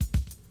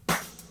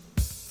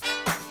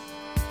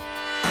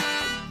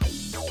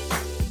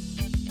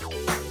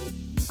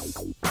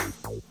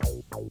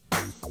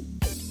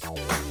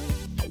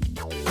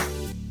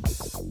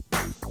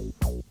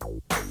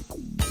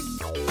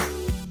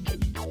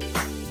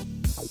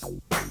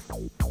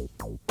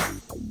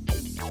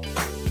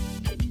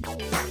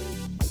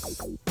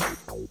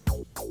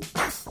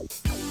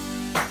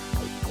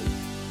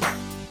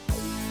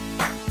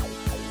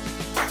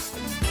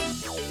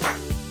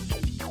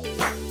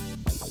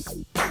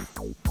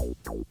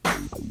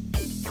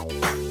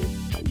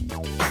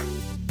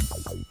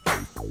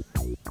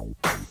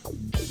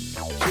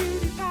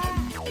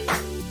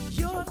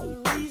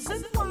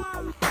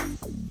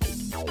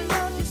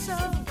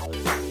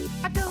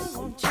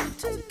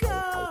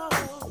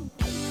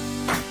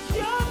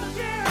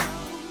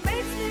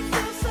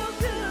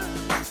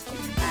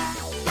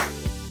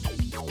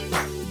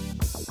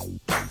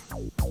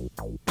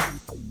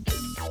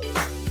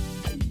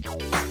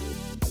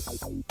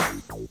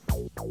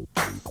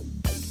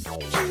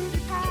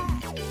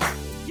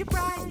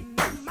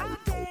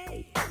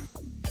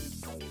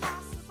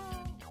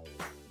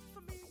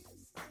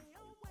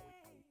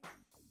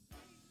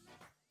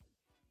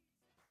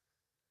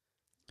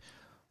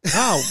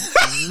Wow,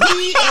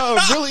 we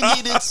really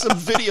needed some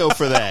video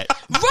for that.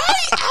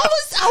 Right?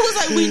 I was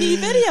like, we need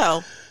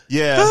video.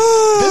 Yeah.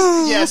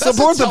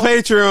 Support the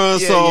Patreon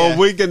so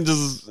we can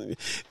just.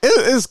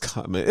 It's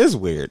coming. It's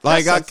weird.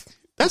 Like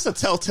that's a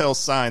telltale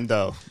sign,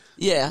 though.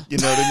 Yeah. You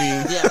know what I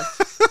mean? Yeah.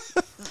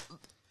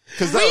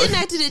 Because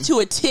reenacted it to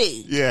a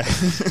T. Yeah.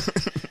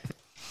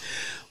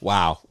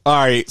 Wow. All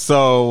right.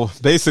 So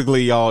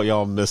basically,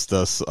 y'all missed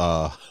us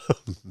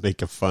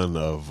making fun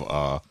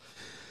of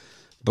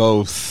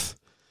both.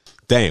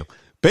 Damn.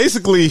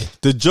 Basically,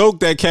 the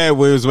joke that Cat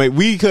Williams made,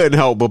 we couldn't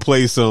help but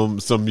play some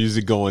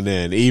music going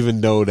in,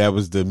 even though that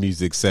was the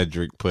music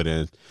Cedric put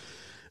in.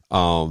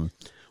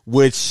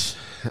 Which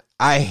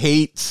I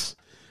hate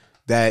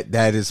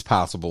that is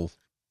possible,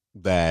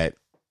 that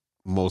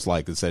most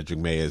likely Cedric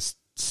may have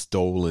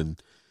stolen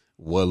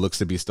what looks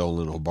to be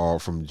stolen or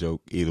borrowed from the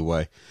joke, either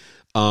way.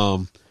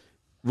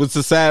 What's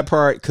the sad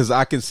part, because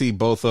I can see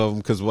both of them,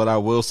 because what I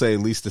will say, at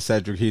least to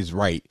Cedric, he's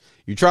right.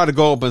 You try to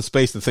go up in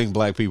space and think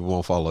black people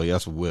won't follow you.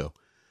 Yes, we will.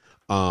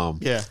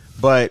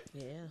 But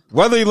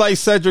whether you like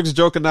Cedric's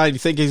joke or not, you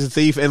think he's a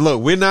thief. And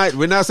look, we're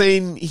not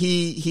saying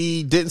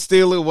he didn't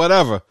steal it,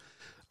 whatever.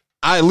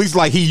 I at least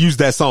like he used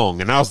that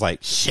song, and I was like,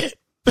 shit.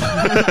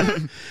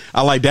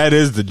 I like that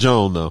is the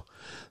Joan though.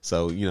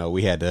 So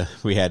we had to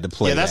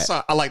play. Yeah,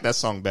 that. I like that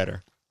song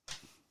better.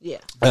 Yeah.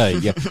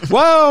 Yeah.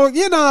 Well,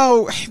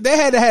 they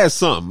had to have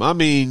something. I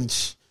mean,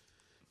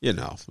 it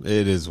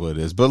is what it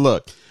is. But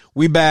look,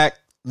 we back.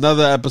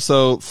 Another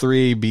episode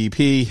 3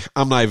 BP.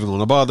 I'm not even going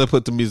to bother to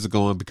put the music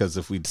on, because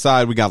if we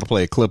decide we got to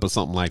play a clip or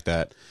something like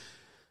that,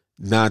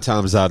 9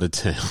 times out of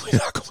 10, we're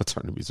not going to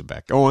turn the music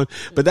back on.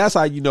 But that's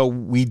how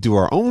we do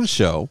our own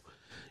show,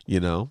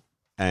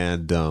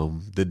 And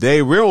the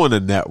day we're on the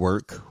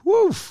network,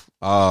 woof.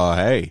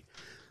 Hey.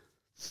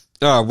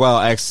 Hey, I'm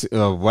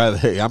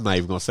not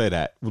even going to say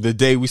that. The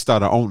day we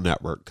start our own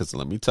network, because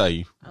let me tell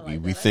you,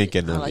 we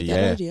thinking of it.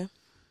 Yeah.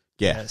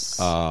 Yes.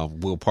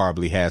 We'll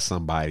probably have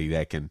somebody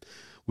that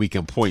we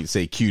can point and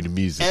say cue the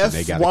music. And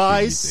they got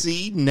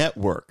FYC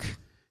Network.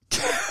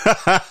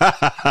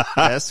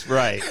 That's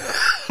right.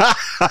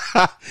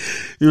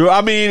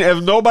 I mean,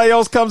 if nobody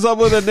else comes up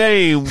with a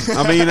name,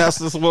 I mean, that's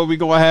just what we're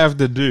going to have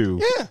to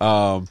do.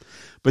 Yeah.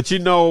 But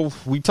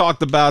we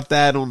talked about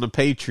that on the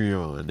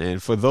Patreon.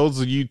 And for those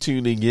of you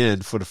tuning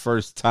in for the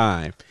first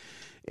time,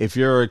 if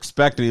you're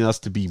expecting us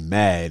to be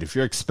mad, if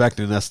you're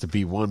expecting us to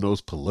be one of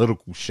those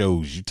political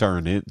shows you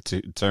turn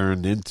into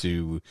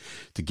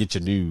to get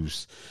your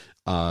news,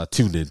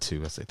 tune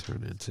into. I say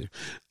turn into.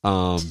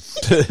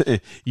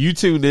 You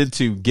tune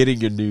into getting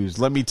your news.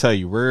 Let me tell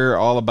you, we're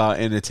all about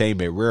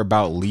entertainment. We're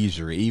about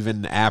leisure.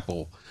 Even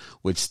Apple,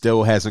 which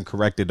still hasn't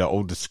corrected the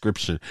old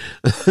description,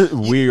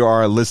 we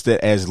are listed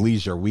as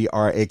leisure. We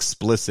are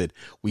explicit.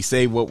 We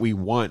say what we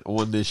want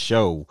on this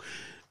show.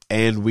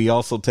 And we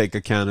also take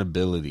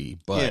accountability.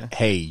 But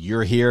hey,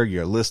 you're here,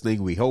 you're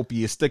listening. We hope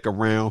you stick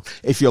around.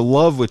 If you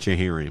love what you're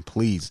hearing,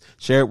 please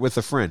share it with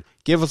a friend.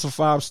 Give us a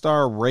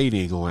 5-star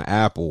rating on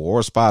Apple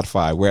or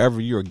Spotify, wherever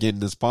you're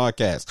getting this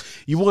podcast.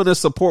 You want to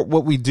support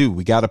what we do.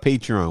 We got a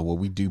Patreon where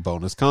we do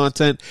bonus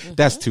content.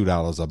 That's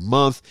 $2 a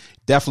month.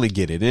 Definitely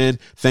get it in.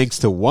 Thanks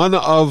to one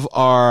of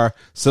our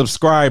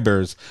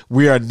subscribers,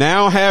 we are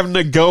now having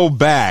to go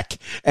back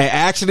and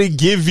actually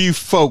give you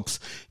folks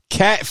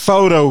cat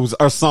photos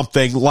or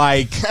something.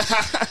 Like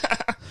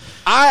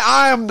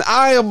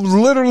I am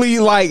literally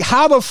like,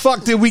 how the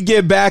fuck did we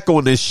get back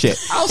on this shit?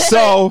 I'll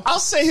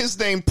say his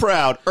name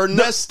proud.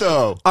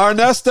 Ernesto,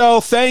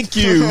 thank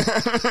you.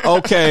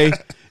 Okay.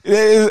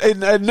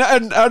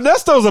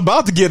 Ernesto's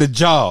about to get a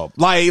job.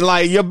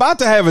 Like you're about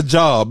to have a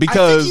job,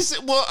 because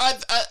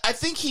I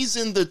think he's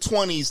in the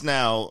 20s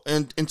now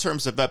in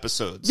terms of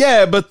episodes.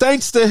 Yeah, but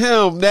thanks to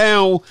him,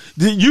 now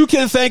you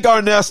can thank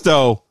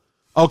Ernesto,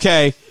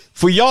 okay,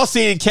 for y'all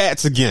seeing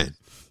cats again.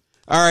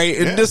 All right,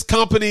 in this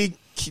company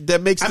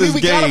that makes this game.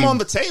 We got him on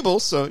the table,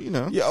 so Yeah,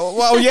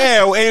 well,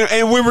 yeah,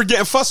 and we were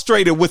getting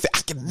frustrated with it.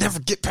 I can never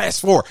get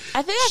past 4.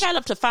 I think I got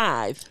up to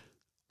 5.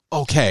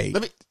 Okay.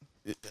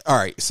 All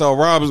right. So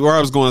Rob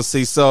was going to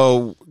see.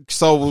 So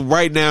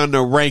right now in the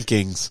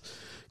rankings,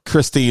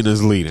 Christine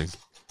is leading.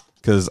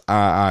 Because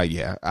I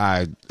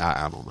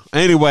don't know.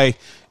 Anyway,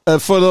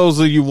 for those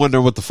of you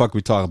wondering what the fuck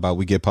we talking about,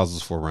 we get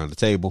puzzles for around the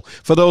table.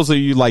 For those of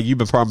you like you've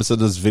been promising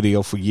this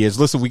video for years,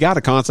 listen, we got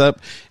a concept,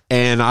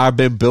 and I've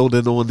been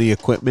building on the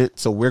equipment,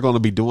 so we're going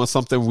to be doing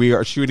something. We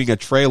are shooting a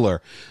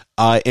trailer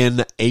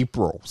in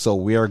April, so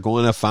we are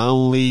going to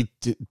finally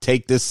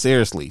take this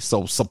seriously.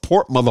 So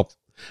support, mother.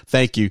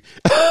 Thank you.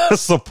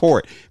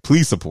 Support,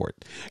 please support.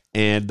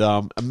 And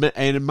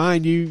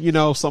mind you, you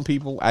know, some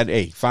people,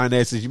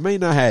 finances, you may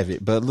not have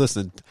it, but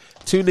listen,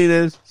 tuning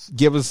in,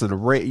 give us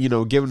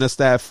giving us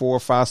that 4 or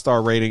 5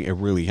 star rating. It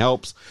really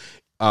helps.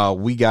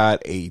 We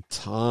got a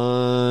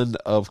ton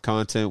of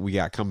content we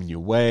got coming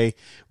your way.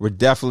 We're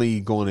definitely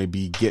going to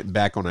be getting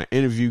back on our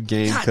interview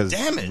game because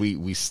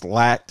we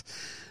slacked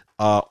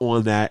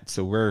on that.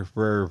 So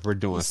we're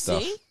doing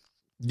stuff.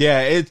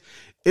 Yeah,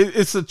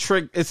 it's a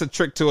trick. It's a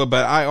trick to it,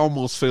 but I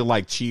almost feel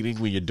like cheating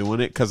when you're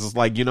doing it because it's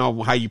like, you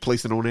know how you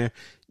place it on there.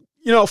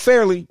 You know,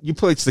 fairly, you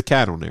place the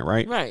cat on there,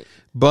 right? Right.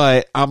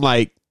 But I'm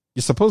like,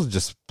 you're supposed to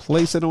just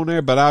place it on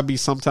there. But I'll be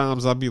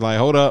like,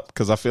 hold up,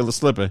 because I feel it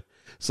slipping.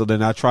 So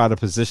then I try to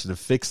position and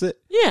fix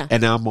it. Yeah.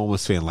 And now I'm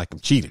almost feeling like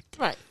I'm cheating.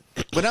 Right.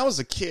 When I was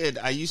a kid,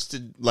 I used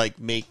to like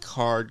make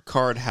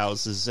card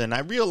houses, and I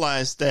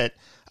realized that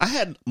I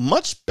had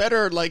much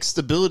better like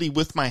stability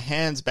with my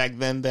hands back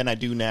then than I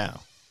do now.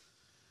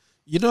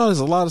 You know, there's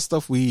a lot of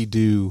stuff we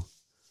do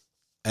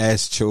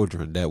as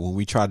children that when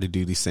we try to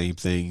do the same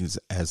things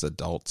as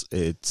adults,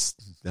 it's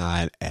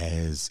not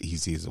as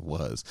easy as it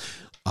was.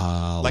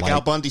 Like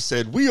Al Bundy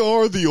said, we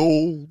are the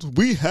old.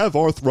 We have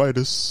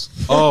arthritis.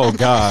 Oh,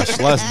 gosh.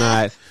 Let's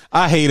not.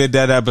 I hated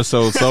that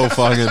episode so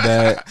fucking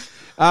bad.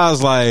 I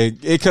was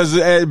like,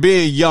 because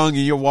being young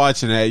and you're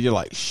watching that, you're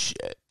like,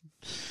 shit.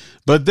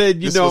 But then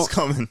this was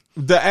coming.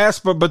 The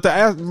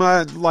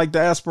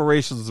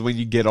aspirations when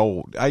you get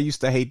old. I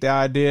used to hate the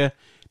idea.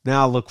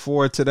 Now I look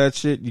forward to that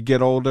shit. You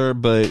get older,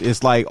 but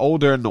it's like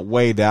older in the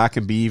way that I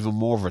can be even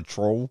more of a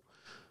troll.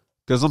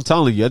 Because I'm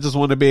telling you, I just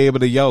want to be able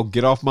to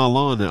get off my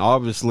lawn, and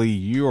obviously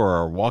you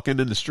are walking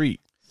in the street.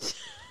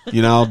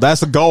 You know,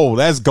 that's a goal.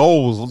 That's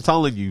goals. I'm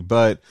telling you.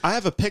 But I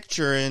have a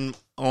picture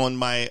on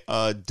my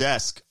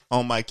desk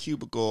on my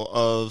cubicle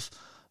of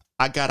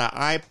I got an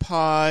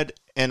iPod.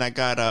 And I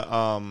got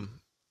a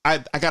I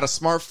got a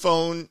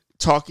smartphone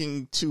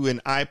talking to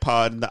an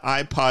iPod, and the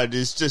iPod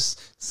is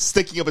just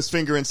sticking up his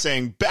finger and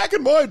saying, "Back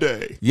in my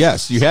day."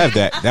 Yes, you have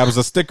that. That was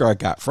a sticker I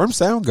got from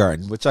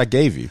Soundgarden, which I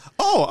gave you.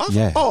 My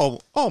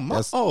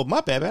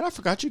bad, man. I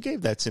forgot you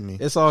gave that to me.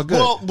 It's all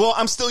good. Well,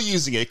 I'm still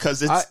using it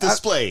because it's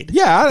displayed.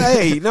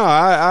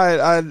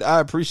 I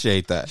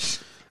appreciate that.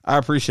 I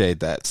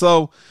appreciate that.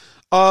 So.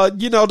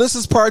 This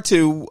is part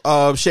 2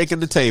 of Shaking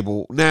the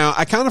Table. Now,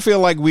 I kind of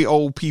feel like we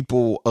owe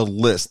people a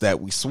list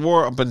that we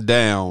swore up and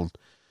down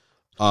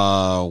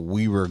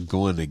we were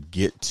going to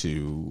get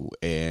to,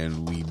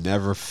 and we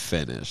never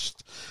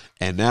finished.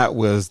 And that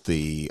was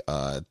the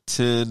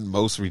 10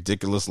 most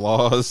ridiculous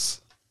laws.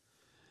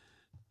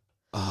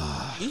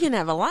 You can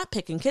have a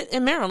lockpicking kit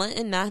in Maryland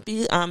and not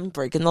be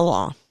breaking the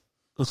law.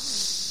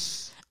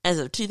 As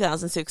of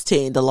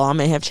 2016, the law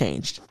may have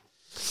changed.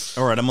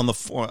 All right, I'm on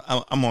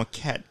I'm on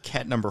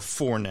cat number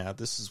 4 now.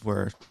 This is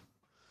where it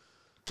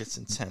gets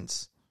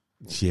intense.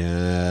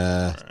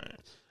 Yeah. Right.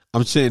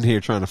 I'm sitting here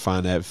trying to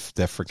find that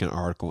freaking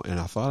article, and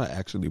I thought I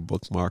actually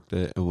bookmarked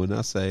it. And when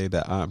I say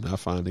that I'm not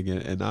finding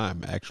it, and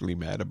I'm actually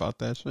mad about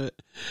that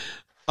shit.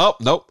 Oh,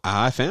 nope,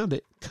 I found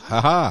it.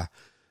 Haha.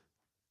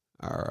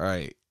 All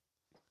right.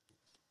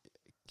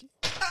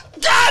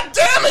 God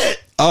damn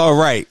it! All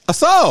right.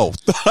 So,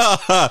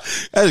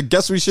 I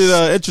guess we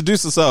should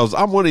introduce ourselves.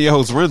 I'm one of your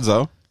hosts,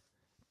 Renzo.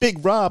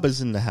 Big Rob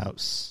is in the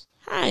house.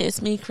 Hi,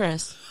 it's me,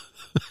 Chris.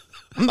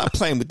 I'm not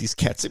playing with these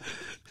cats.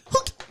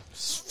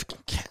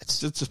 Freaking cats.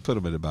 Just put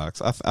them in the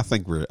box. I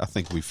think we've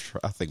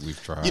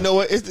tried. You know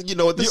what?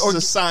 This is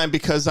a sign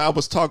because I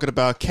was talking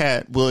about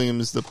Cat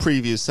Williams the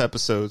previous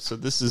episode, so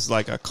this is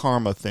like a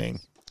karma thing.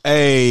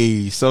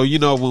 Hey, so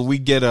when we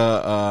get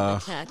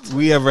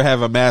we ever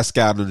have a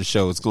mascot on the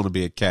show, it's going to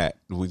be a cat,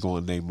 and we're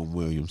going to name him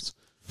Williams,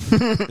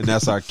 and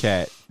that's our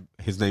cat.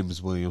 His name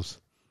is Williams,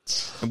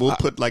 and we'll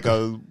put like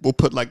a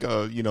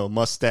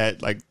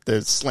mustache, like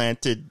the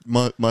slanted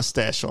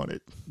mustache on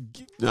it.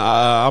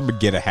 I'm gonna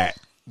get a hat.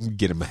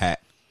 Get him a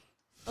hat.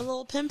 A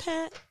little pimp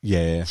hat.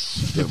 Yeah,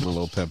 get him a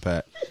little pimp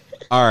hat.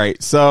 All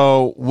right.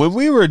 So when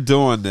we were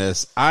doing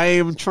this, I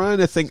am trying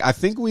to think. I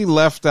think we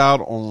left out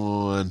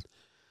on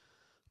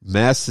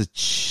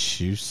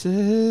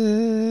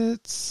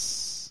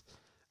Massachusetts.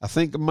 I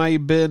think it might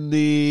have been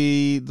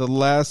the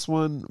last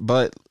one,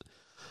 but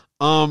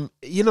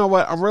you know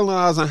what? I'm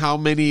realizing how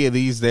many of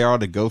these there are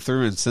to go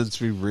through, and since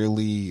we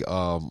really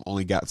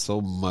only got so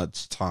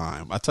much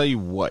time, I tell you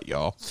what,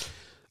 y'all.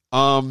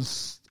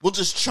 We'll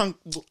just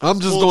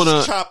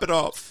gonna chop it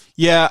off.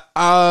 Yeah,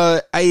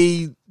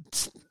 it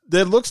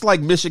looks like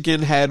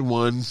Michigan had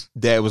one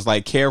that was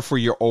like care for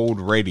your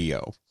old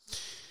radio.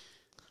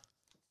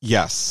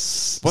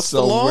 Yes. What's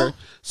the law?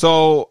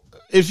 So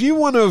if you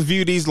want to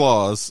view these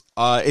laws,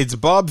 it's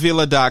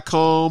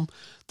bobvilla.com.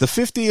 the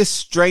 50th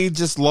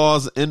strangest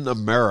laws in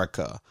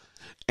America.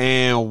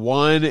 And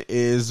one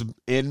is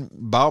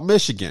about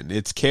Michigan.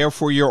 It's care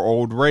for your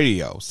old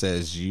radio.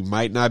 Says you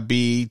might not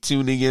be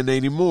tuning in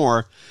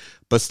anymore,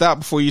 but stop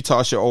before you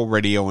toss your old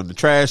radio in the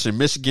trash. In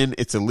Michigan,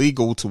 it's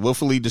illegal to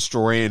willfully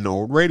destroy an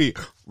old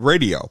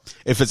radio.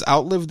 If it's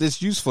outlived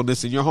its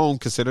usefulness in your home,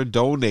 consider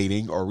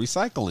donating or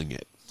recycling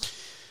it.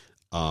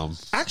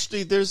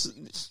 Actually,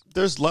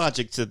 there's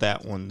logic to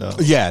that one though.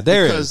 Yeah,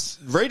 because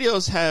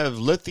radios have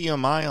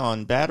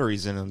lithium-ion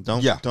batteries in them,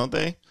 don't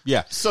they?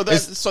 Yeah. So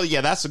that's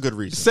a good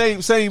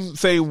reason. Same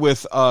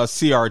with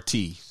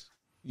CRT.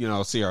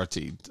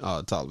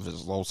 CRT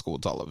television, old school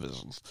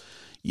televisions.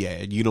 Yeah,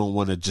 you don't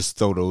want to just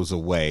throw those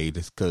away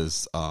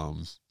because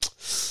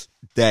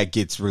that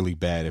gets really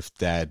bad if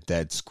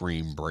that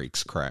screen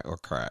breaks, cracks.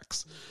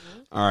 Mm-hmm.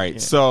 All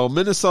right, so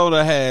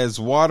Minnesota has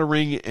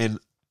watering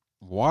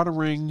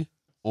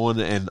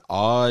on an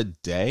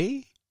odd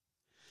day.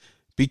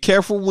 Be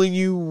careful when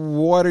you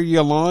water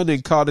your lawn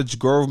in Cottage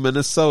Grove,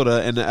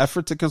 Minnesota. In an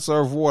effort to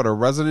conserve water,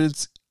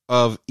 residents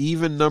of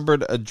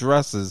even-numbered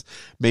addresses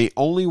may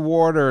only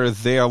water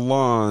their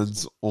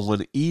lawns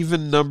on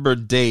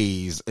even-numbered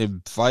days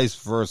and vice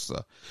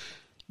versa.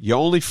 Your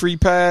only free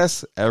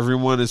pass,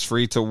 everyone is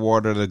free to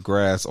water the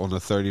grass on the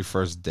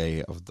 31st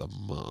day of the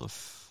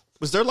month.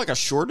 Was there like a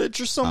shortage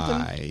or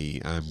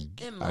something? I'm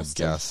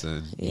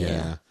guessing.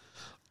 Yeah.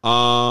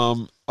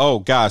 Oh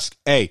gosh.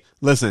 Hey,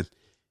 listen.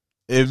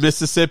 In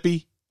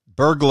Mississippi,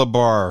 burglar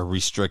bar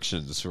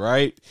restrictions,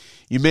 right?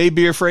 You may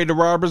be afraid of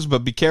robbers,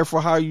 but be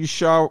careful how you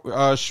shore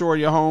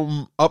your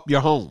home.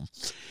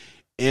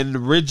 In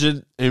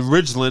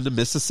Ridgeland,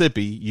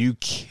 Mississippi, you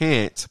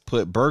can't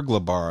put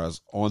burglar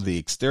bars on the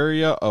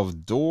exterior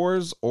of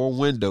doors or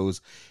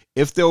windows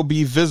if they'll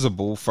be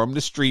visible from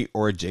the street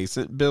or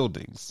adjacent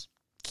buildings.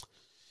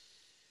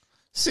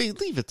 See,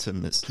 leave it to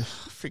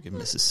freaking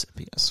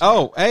Mississippi.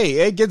 Oh,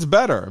 hey, it gets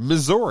better.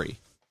 Missouri.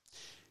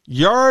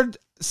 Yard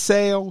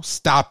sale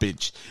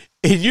stoppage.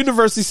 In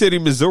University City,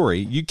 Missouri,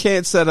 you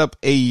can't set up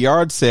a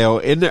yard sale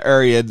in the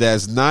area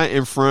that's not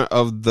in front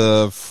of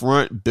the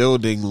front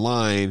building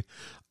line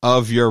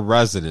of your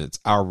residence.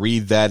 I'll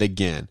read that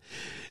again.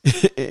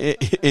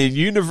 In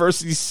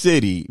University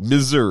City,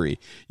 Missouri,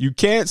 you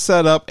can't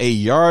set up a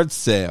yard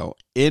sale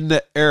in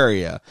the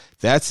area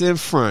that's in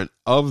front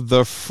of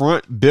the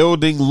front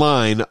building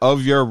line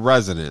of your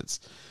residence.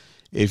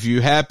 If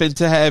you happen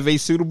to have a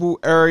suitable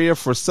area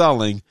for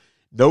selling,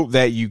 note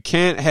that you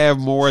can't have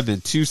more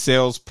than 2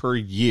 sales per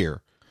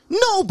year.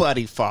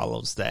 Nobody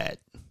follows that.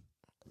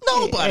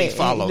 Nobody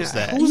follows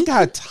that. Who's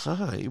got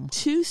time?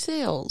 2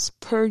 sales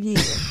per year.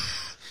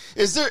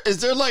 Is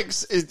there like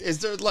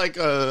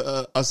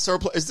a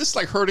surplus? Is this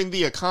like hurting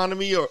the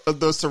economy or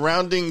the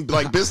surrounding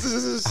like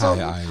businesses or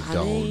something? I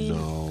don't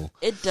know.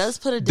 It does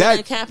put a dent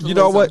in capitalism. You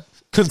know what?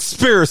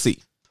 Conspiracy.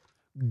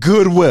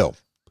 Goodwill.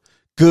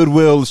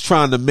 Goodwill is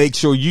trying to make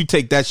sure you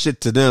take that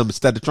shit to them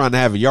instead of trying to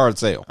have a yard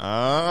sale.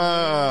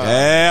 Ah.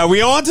 Yeah,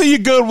 we on to you,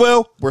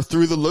 Goodwill. We're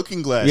through the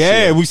looking glass.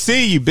 Yeah, here. we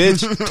see you,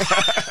 bitch.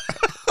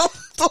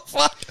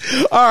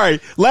 All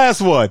right,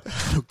 last one.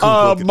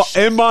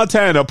 In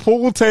Montana,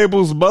 pool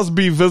tables must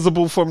be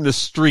visible from the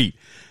street.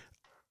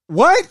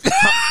 What?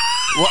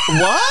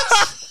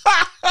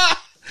 What?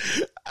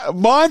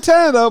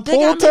 Montana,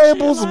 pool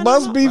tables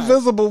must be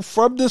visible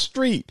from the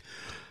street.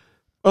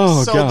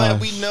 Oh, so gosh. that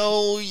we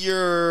know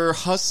you're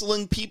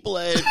hustling people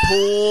at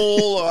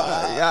pool.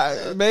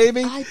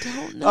 Maybe. I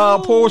don't know.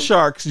 Pool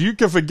sharks. You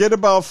can forget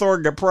about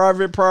throwing a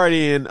private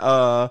party in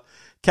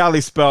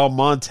Kalispell,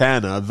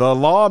 Montana. The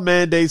law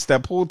mandates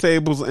that pool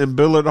tables and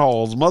billiard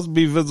halls must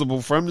be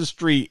visible from the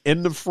street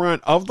in the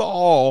front of the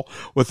hall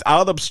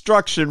without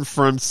obstruction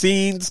from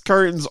scenes,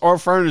 curtains, or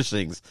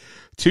furnishings.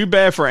 Too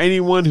bad for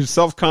anyone who's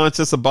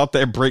self-conscious about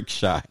their break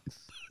shot.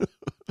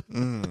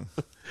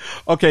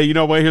 Okay, you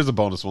know what? Here's a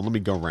bonus one. Let me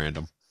go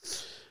random.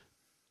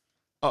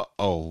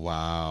 Oh,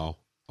 wow.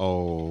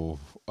 Oh,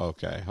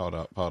 okay. Hold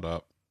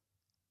up.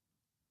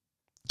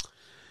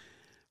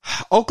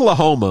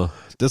 Oklahoma.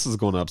 This is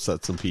going to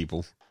upset some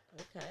people.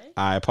 Okay.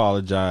 I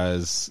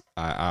apologize.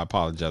 I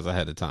apologize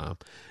ahead of time.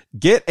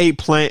 Get a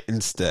plant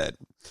instead.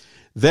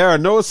 There are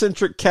no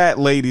eccentric cat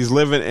ladies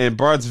living in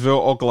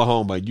Bartsville,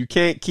 Oklahoma. You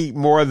can't keep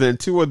more than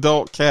 2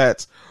 adult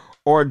cats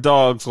or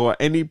dogs on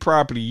any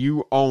property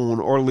you own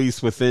or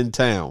lease within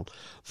town.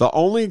 The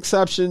only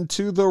exception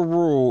to the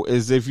rule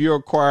is if you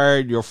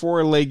acquired your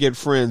 4-legged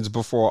friends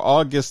before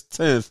August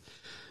 10th,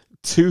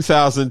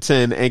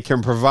 2010 and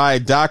can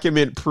provide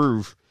documented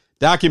proof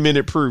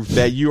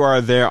that you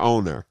are their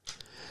owner.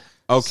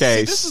 Okay.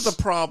 See, this is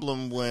the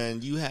problem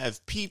when you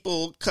have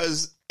people,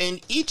 because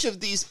in each of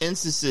these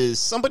instances,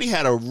 somebody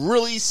had a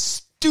really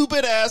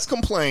stupid ass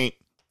complaint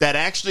that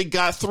actually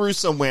got through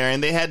somewhere,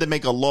 and they had to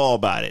make a law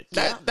about it.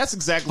 That's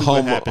exactly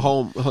what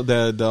happened.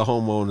 The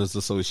homeowners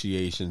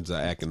associations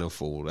are acting a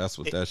fool. That's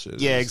what that shit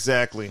is. Yeah,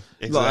 exactly.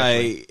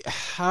 Like,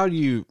 how do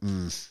you?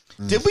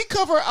 Did we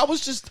cover? I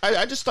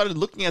just started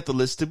looking at the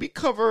list. Did we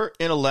cover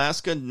in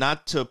Alaska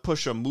not to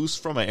push a moose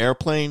from an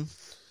airplane?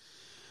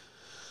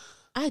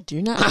 I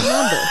do not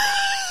remember.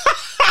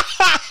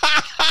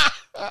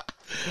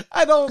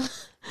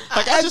 don't.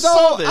 Like I just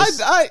saw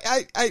this.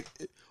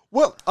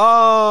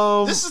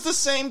 Well, This is the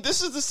same.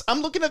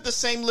 I'm looking at the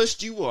same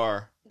list you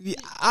are. Do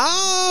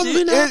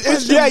you know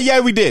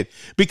yeah, we did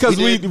because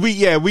We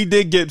we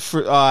did get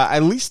for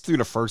at least through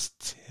the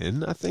first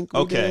 10, I think. We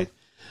Okay.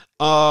 did.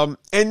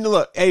 And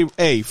look,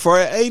 hey, for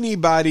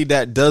anybody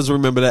that does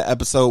remember that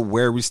episode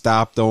where we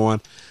stopped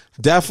on,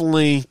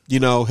 definitely,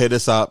 hit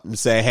us up and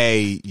say,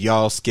 hey,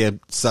 y'all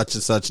skipped such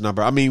and such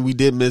number. I mean, we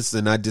did miss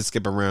and I did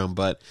skip around,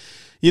 but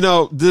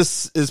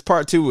this is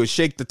part 2 of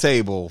Shake the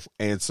Table.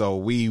 And so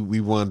we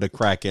wanted to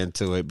crack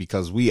into it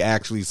because we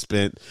actually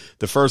spent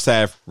the first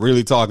half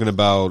really talking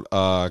about,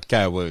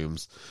 Cat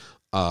Williams,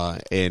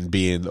 and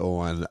being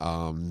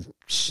on,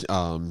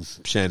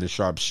 Shannon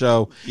Sharp's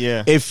show.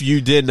 Yeah. If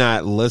you did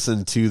not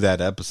listen to that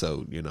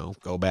episode,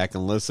 go back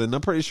and listen. I'm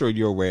pretty sure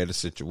you're aware of the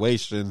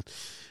situation.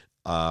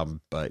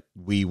 But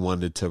we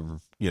wanted to,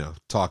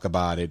 talk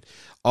about it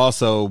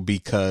also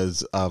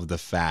because of the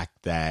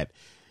fact that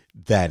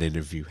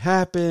interview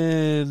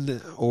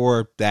happened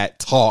or that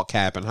talk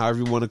happened, however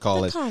you want to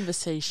call it.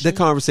 The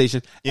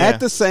conversation Yeah.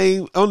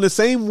 on the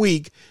same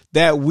week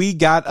that we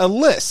got a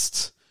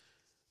list.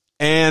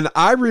 And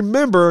I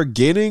remember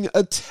getting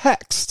a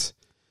text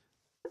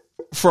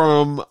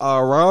from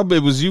Rob.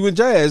 It was you and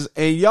Jazz,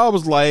 and y'all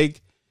was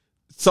like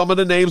some of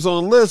the names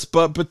on the list,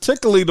 but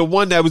particularly the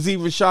one that was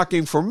even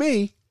shocking for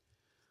me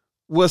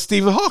was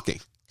Stephen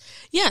Hawking.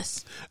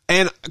 Yes.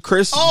 And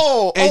Chris,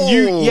 you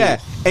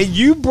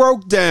you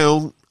broke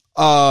down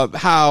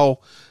how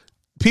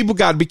people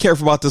got to be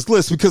careful about this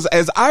list because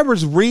as I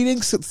was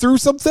reading through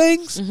some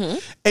things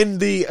and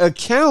the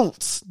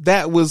accounts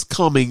that was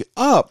coming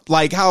up,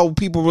 like how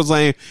people were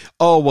saying,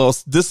 oh, well,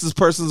 this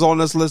person's on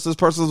this list, this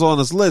person's on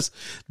this list.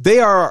 They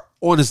are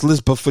on this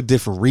list, but for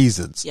different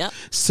reasons. Yep.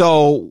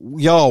 So,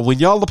 y'all, when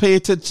y'all are paying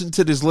attention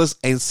to this list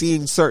and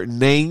seeing certain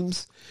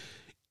names,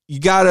 you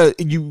gotta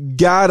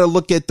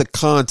look at the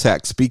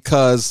context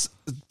because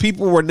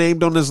people were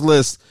named on this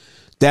list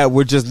that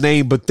were just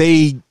named, but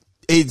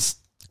it's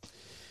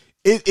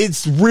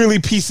really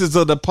pieces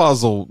of the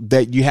puzzle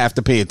that you have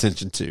to pay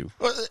attention to.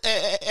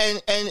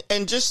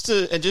 And just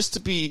to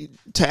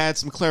add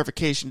some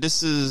clarification,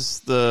 this is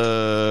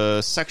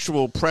the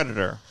sexual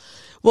predator.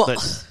 Well,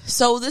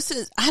 so this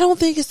is. I don't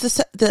think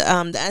it's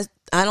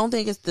I don't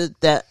think it's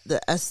the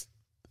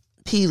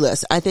SP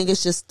list. I think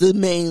it's just the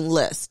main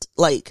list.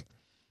 Like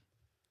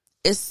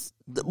it's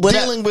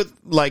dealing with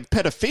like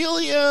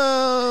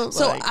pedophilia.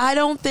 So I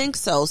don't think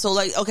so. So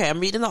like, okay,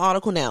 I'm reading the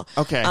article now.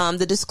 Okay.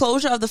 The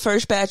disclosure of the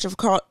first batch of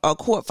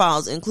court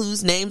files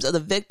includes names of the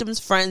victims,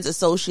 friends,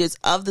 associates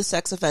of the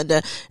sex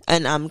offender,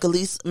 and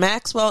Ghislaine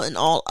Maxwell and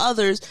all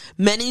others.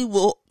 Many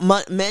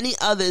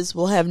others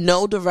will have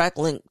no direct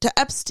link to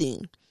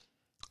Epstein.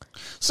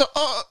 So,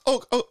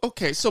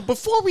 okay. So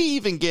before we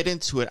even get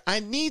into it, I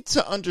need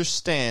to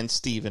understand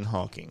Stephen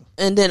Hawking.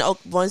 And then,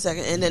 1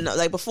 second. And then,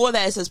 like before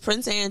that, it says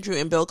Prince Andrew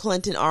and Bill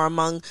Clinton are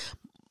among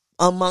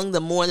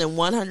the more than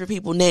 100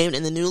 people named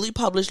in the newly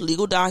published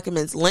legal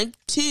documents linked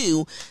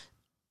to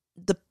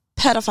the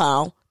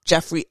pedophile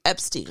Jeffrey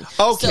Epstein.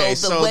 Okay,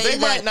 so they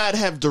might not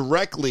have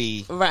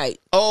directly. Right.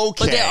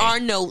 Okay. But there are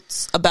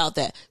notes about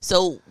that.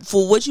 So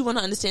for what you want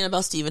to understand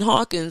about Stephen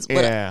Hawking,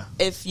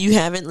 if you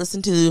haven't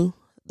listened to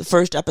the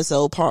first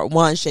episode, part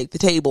 1, Shake the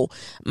Table,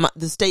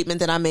 the statement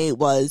that I made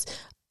was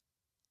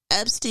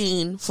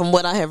Epstein, from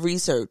what I have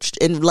researched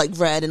and like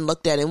read and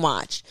looked at and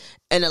watched,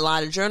 and a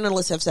lot of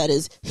journalists have said,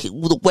 is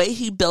the way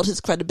he built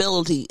his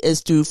credibility is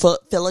through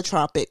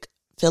philanthropy.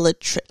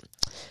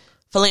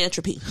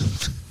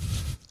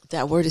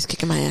 That word is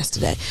kicking my ass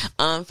today.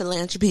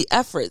 Philanthropy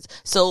efforts.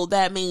 So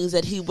that means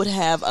that he would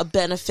have a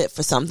benefit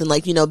for something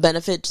like,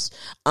 benefits.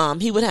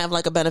 He would have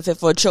like a benefit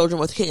for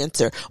children with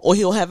cancer, or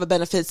he'll have a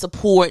benefit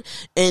support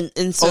in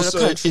certain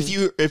countries.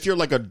 If you're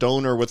like a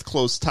donor with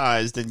close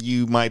ties, then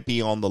you might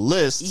be on the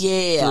list.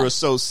 Yeah.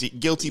 Through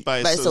guilty by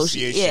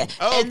association. Yeah.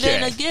 Okay. And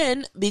then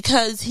again,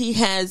 because he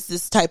has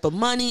this type of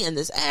money and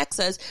this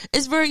access,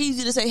 it's very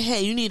easy to say,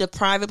 hey, you need a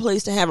private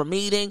place to have a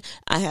meeting.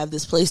 I have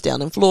this place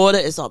down in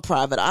Florida. It's on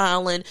private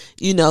island.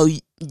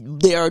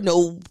 There are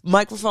no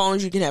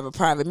microphones. You can have a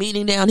private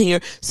meeting down here.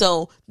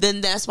 So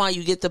then that's why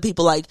you get the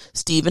people like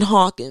Stephen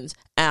Hawking,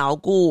 Al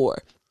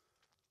Gore,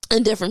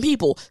 and different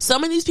people.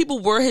 Some of these people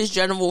were his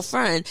general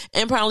friend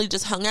and probably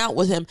just hung out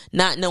with him,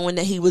 not knowing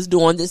that he was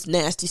doing this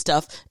nasty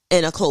stuff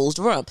in a closed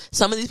room.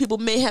 Some of these people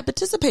may have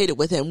participated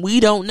with him. We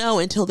don't know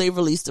until they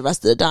release the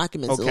rest of the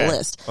documents of the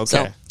list. Okay.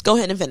 So go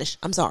ahead and finish.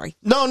 I'm sorry.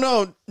 No,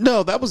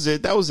 that was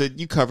it.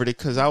 You covered it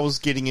because I was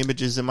getting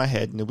images in my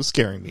head and it was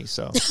scaring me.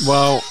 So,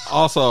 well,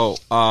 also,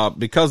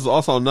 because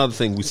also another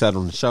thing we said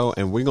on the show,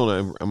 and I'm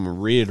going to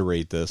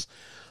reiterate this.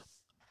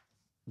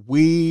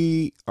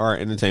 We are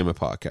an entertainment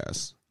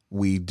podcast.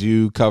 We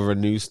do cover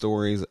news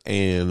stories,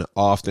 and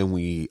often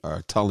we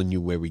are telling you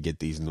where we get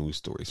these news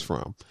stories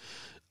from.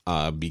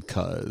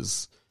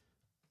 Because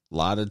a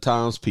lot of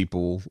times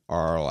people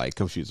are like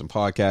confusing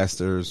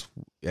podcasters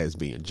as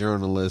being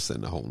journalists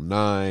and the whole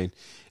nine.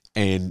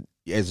 And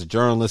as a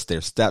journalist,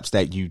 there's steps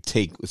that you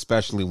take,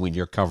 especially when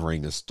you're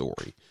covering a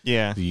story.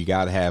 Yeah. You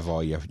got to have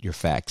all your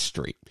facts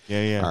straight.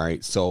 Yeah. All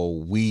right.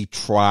 So we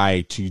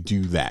try to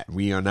do that.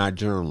 We are not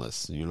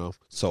journalists,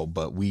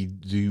 but we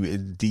do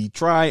indeed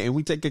try, and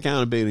we take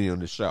accountability on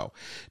the show.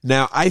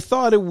 Now, I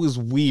thought it was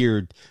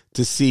weird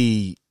to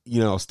see,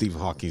 Stephen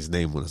Hawking's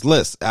name on his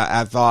list.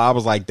 I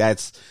was like,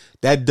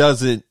 that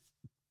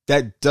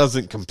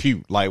doesn't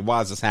compute. Like,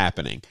 why is this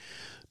happening?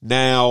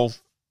 Now,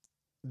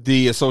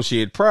 the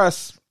Associated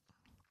Press,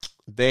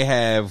 they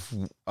have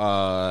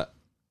articles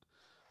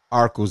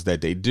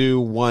that they do.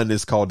 One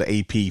is called the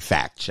AP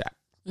Fact Check.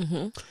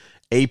 Mm-hmm.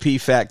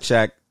 AP Fact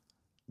Check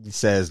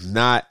says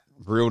not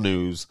real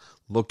news.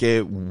 Look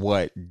at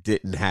what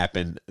didn't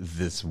happen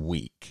this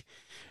week.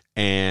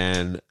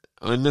 And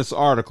in this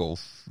article,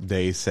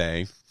 they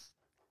say,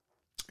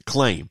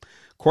 claim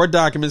court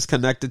documents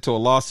connected to a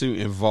lawsuit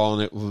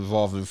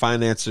involving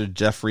financier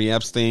Jeffrey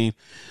Epstein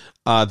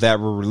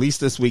that were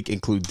released this week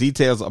include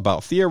details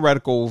about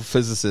theoretical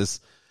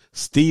physicist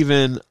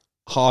Stephen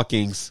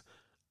Hawking's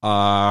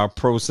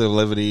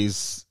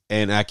proclivities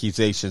and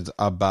accusations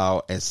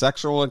about a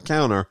sexual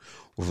encounter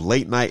with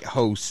late night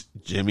host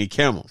Jimmy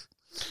Kimmel.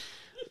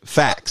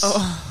 Facts.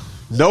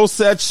 No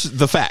such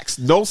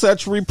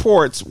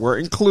reports were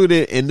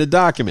included in the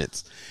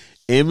documents.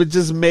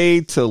 Images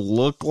made to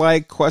look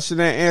like question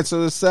and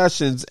answer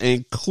sessions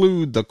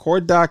include the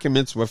court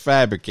documents were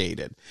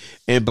fabricated.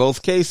 In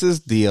both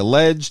cases, the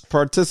alleged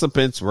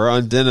participants were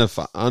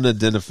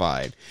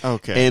unidentified.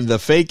 Okay. In the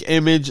fake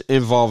image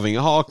involving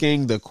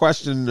Hawking, the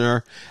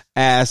questioner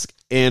asked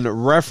in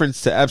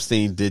reference to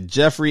Epstein, did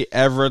Jeffrey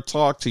ever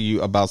talk to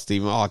you about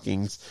Stephen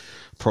Hawking's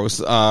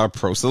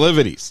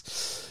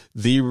proclivities?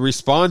 The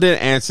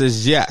respondent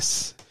answers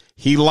yes.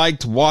 He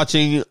liked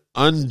watching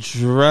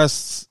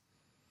undressed...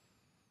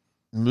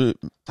 I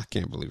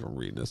can't believe I'm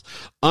reading this.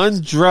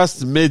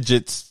 Undressed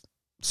midgets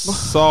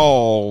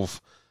solve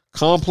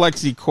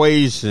complex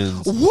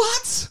equations.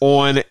 What?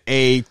 On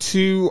a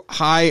too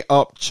high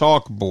up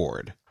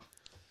chalkboard.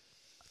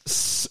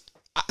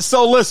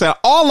 So listen,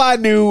 all I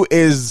knew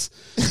is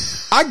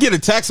I get a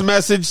text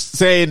message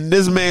saying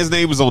this man's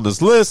name was on this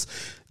list.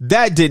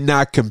 That did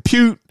not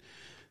compute.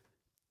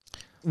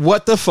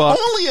 What the fuck?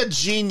 Only a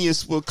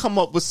genius will come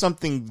up with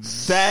something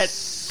that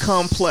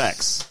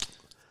complex.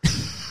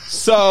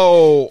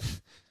 So,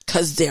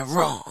 because they're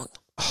wrong.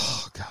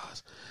 Oh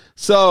God.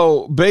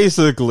 So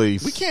basically,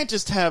 we can't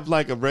just have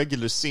like a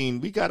regular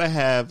scene. We gotta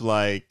have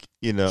like,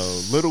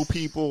 little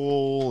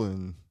people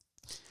and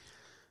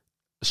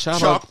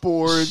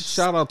chalkboards.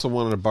 Shout out to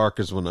one of the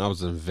Barkers when I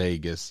was in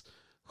Vegas,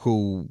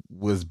 who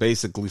was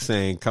basically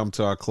saying, "Come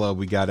to our club.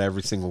 We got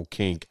every single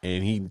kink,"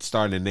 and he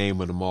started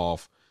naming them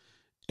off.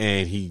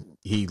 And he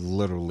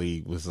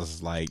literally was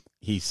just like,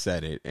 he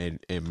said it, and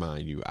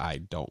mind you, I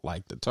don't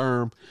like the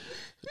term,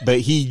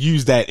 but he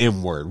used that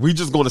M word. We're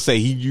just going to say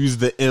he used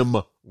the M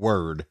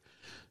word.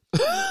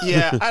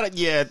 I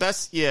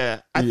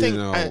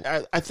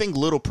think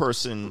little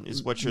person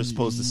is what you're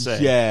supposed to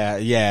say.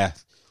 Yeah.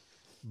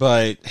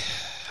 But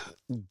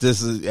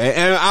this is,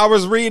 and I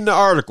was reading the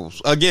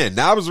articles again.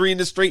 I was reading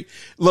the straight.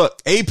 Look,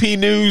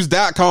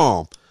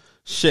 APnews.com.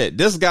 Shit,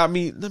 this got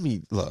me. Let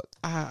me look.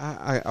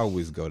 I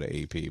always go to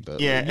AP, but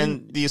yeah,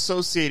 and the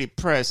Associated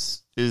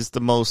Press is the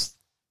most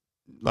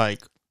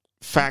like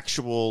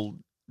factual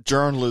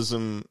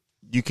journalism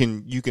you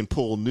can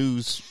pull,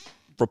 news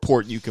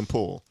report you can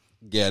pull.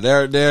 Yeah,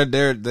 they're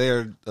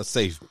a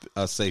safe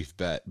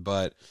bet,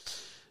 but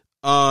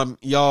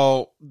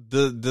y'all,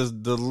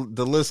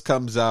 the list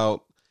comes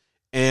out.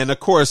 And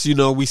of course,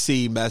 we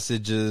see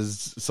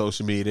messages,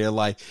 social media,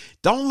 like,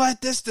 don't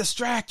let this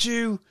distract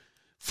you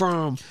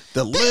from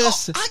the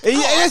list.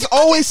 It's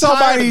always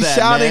somebody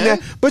shouting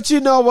that. But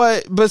you know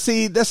what? But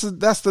see, that's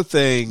the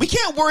thing. We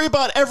can't worry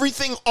about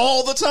everything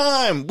all the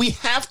time. We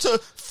have to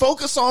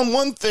focus on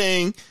one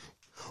thing.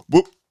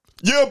 Well,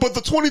 yeah, but the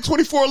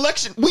 2024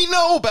 election, we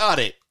know about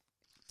it.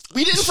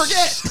 We didn't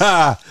forget.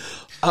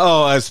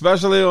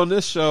 Especially on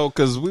this show,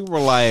 because we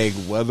were like,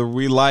 whether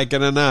we like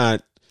it or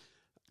not,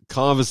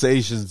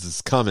 conversations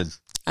is coming.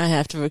 I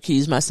have to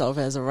recuse myself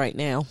as of right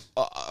now.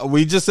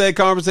 We just said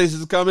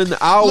conversations coming.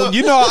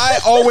 I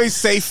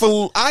always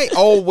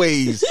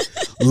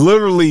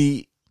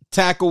literally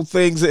tackle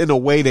things in a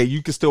way that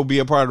you can still be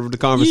a part of the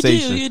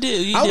conversation. You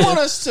do. I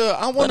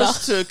want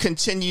us to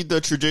continue the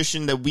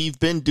tradition that we've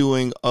been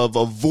doing of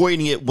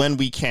avoiding it when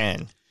we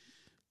can.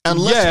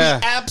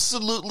 Unless we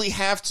absolutely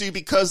have to,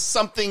 because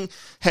something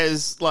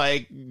has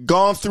like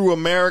gone through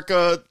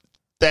America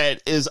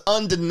that is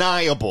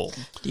undeniable.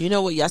 Do you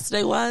know what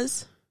yesterday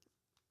was?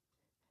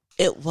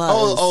 It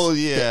was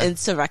the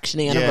insurrection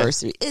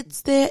anniversary. Yeah.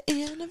 It's their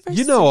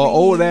anniversary. An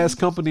old ass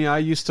company I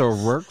used to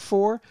work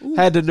for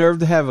had the nerve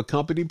to have a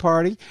company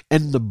party,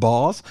 and the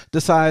boss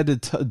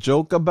decided to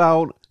joke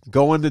about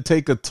going to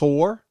take a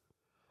tour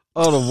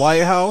of the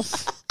White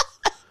House.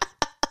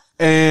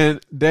 And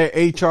their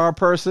HR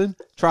person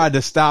tried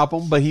to stop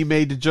him, but he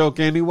made the joke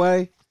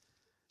anyway.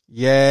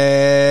 Yeah.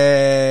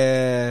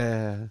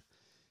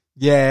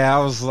 Yeah, I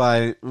was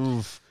like,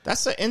 oof.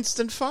 That's an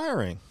instant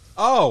firing.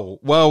 Oh,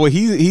 well,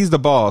 he's the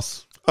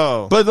boss.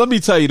 Oh, But let me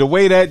tell you, the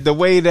way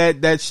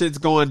that shit's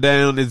going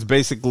down is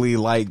basically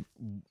like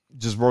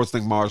just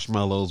roasting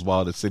marshmallows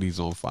while the city's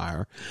on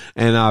fire.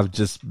 And I've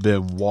just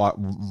been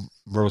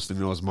roasting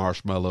those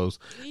marshmallows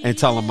and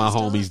telling my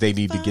homies they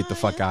need to get the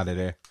fuck out of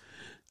there.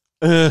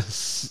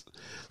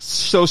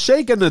 So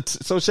shaking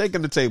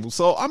the table.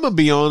 So I'm gonna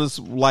be honest,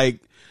 like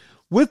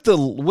with the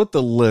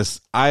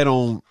list,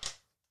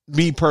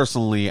 me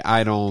personally,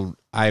 I'm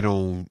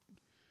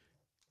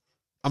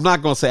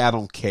not gonna say I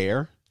don't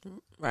care.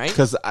 Right.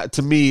 Because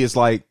to me, it's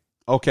like,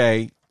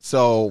 okay,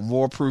 so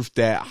more proof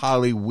that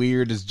Holly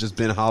Weird has just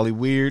been Holly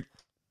Weird.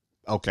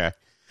 Okay.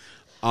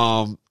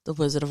 The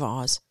Wizard of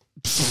Oz.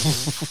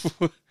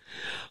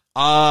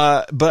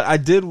 But I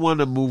did want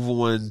to move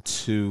on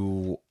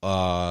to,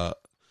 well,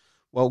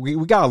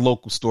 we got a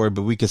local story,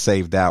 but we could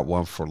save that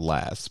one for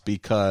last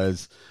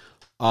because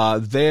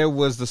there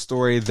was the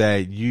story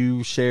that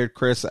you shared,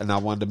 Chris, and I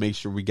wanted to make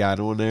sure we got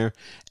on there,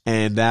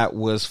 and that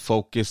was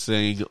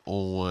focusing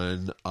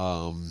on,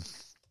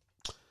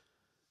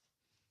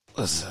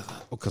 because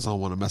I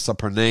don't want to mess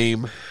up her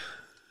name.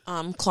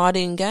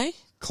 Claudine Gay.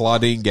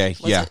 Claudine Gay,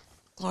 yeah.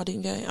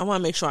 Claudine Gay. I want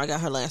to make sure I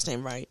got her last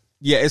name right.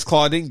 Yeah, it's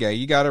Claudine Gay.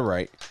 You got it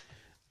right.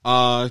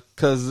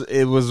 Because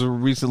it was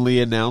recently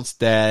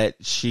announced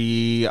that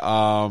she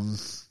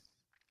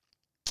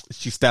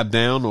stepped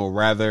down, or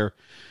rather,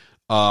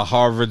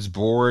 Harvard's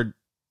board,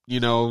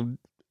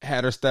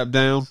 had her step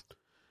down,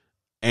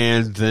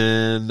 and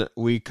then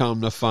we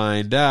come to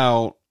find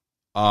out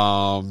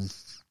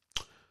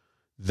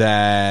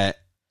that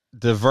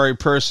the very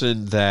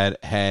person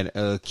that had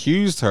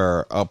accused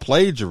her of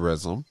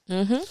plagiarism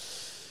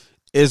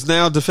is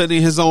now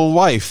defending his own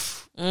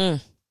wife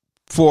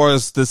for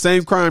the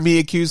same crime he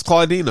accused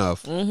Claudine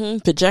of.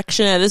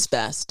 Projection at its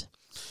best.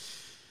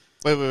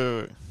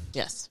 Wait.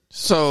 Yes.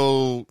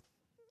 So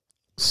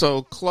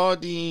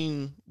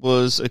Claudine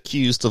was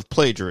accused of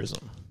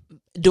plagiarism.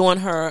 Doing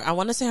her, I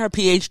want to say her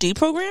PhD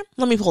program.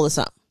 Let me pull this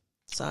up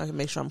so I can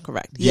make sure I'm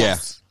correct.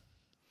 Yes.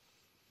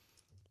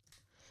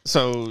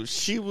 So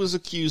she was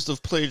accused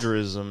of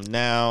plagiarism.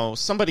 Now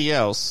somebody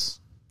else.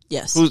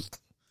 Yes. Who's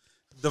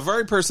the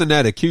very person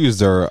that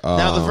accused her.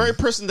 Now the very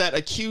person that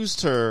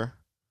accused her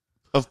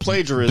of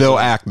plagiarism. Bill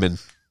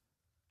Ackman.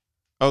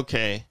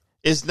 Okay.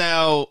 Is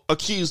now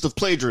accused of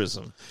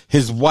plagiarism.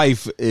 His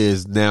wife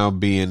is now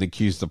being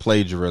accused of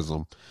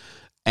plagiarism,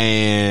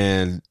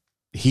 and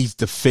he's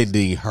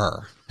defending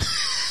her.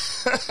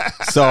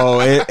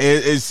 So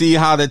see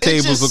how the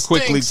tables are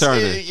quickly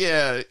turning.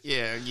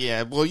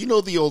 Yeah. Well, you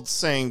know the old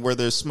saying, where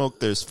there's smoke,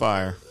 there's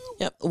fire.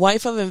 Yep.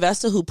 Wife of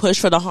investor who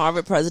pushed for the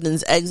Harvard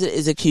president's exit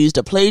is accused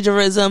of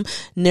plagiarism.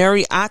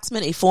 Neri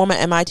Oxman, a former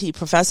MIT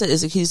professor,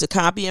 is accused of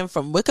copying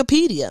from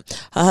Wikipedia.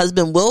 Her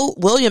husband,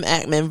 William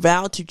Ackman,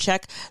 vowed to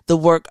check the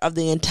work of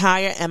the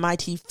entire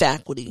MIT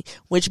faculty,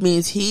 which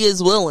means he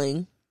is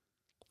willing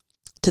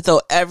to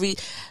throw every...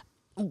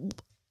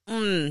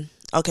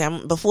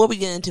 Okay, before we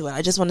get into it,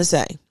 I just want to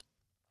say,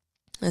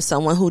 as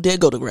someone who did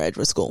go to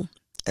graduate school,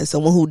 as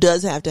someone who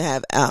does have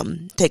to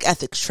take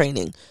ethics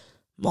training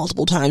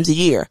multiple times a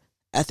year,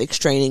 ethics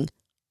training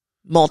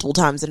multiple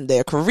times in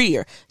their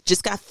career,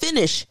 just got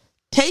finished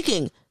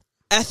taking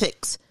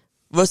ethics,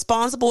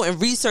 responsible and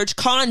research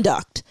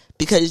conduct,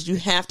 because you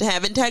have to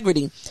have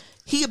integrity.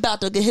 He about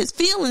to get his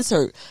feelings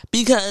hurt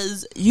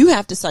because you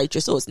have to cite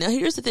your source. Now,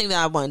 here's the thing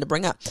that I wanted to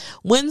bring up.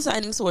 When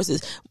citing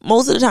sources,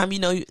 most of the time,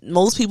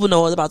 most people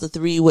know about the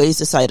 3 ways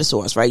to cite a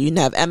source, right? You can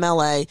have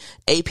MLA,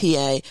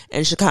 APA,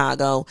 and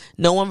Chicago.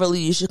 No one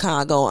really uses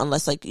Chicago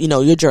unless,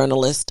 you're a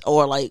journalist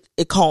or,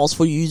 it calls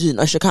for using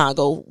a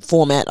Chicago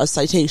format of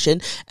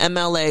citation.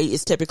 MLA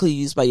is typically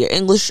used by your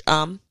English,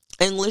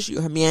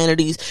 your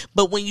humanities,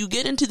 but when you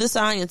get into the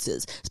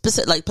sciences,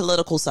 specific like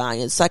political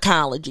science,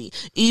 psychology,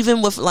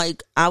 even with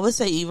I would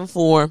say even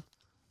for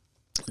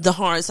the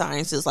hard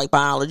sciences like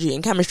biology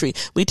and chemistry,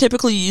 we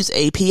typically use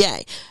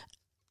APA.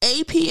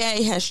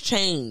 APA has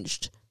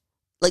changed.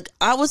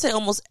 I would say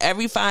almost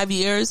every 5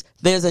 years,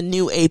 there's a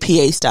new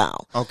APA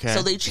style. Okay.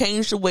 So they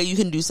changed the way you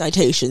can do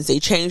citations. They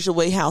changed the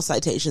way how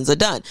citations are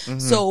done.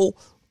 So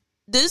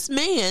this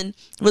man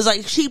was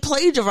she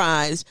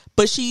plagiarized,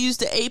 but she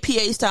used the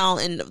APA style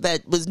and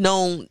that was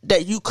known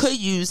that you could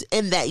use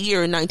in that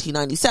year in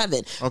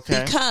 1997.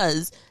 Okay.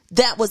 Because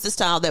that was the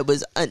style that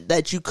was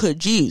that you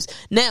could use.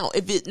 Now,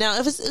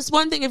 it's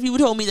one thing if you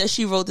told me that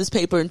she wrote this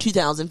paper in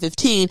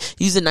 2015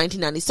 using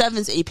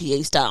 1997's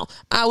APA style,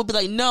 I would be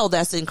like, no,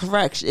 that's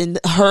incorrect. And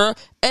her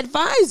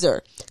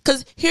advisor,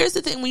 because here's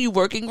the thing: when you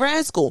work in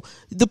grad school,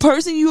 the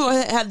person you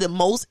have the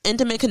most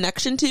intimate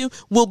connection to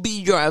will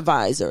be your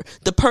advisor.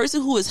 The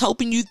person who is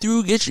helping you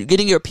through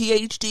getting your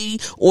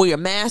PhD or your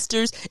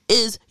master's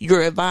is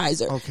your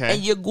advisor. Okay,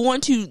 and you're going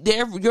to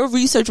your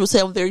research will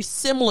sound very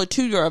similar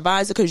to your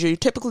advisor because you're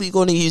typically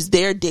going to use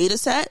their data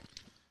set.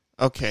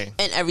 Okay,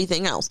 and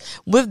everything else.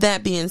 With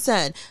that being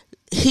said,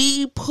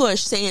 he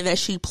pushed saying that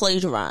she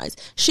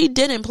plagiarized. She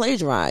didn't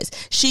plagiarize.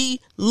 She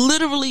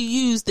literally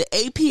used the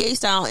APA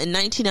style in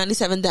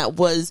 1997 that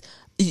was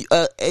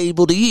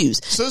able to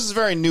use. So this is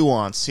very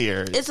nuanced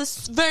here.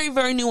 It's a very,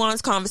 very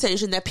nuanced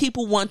conversation that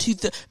people want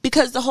to,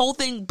 because the whole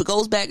thing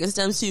goes back and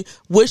stems to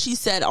what she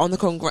said on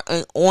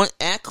the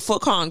Act for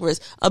Congress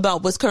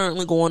about what's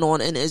currently going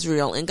on in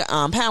Israel and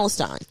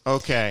Palestine.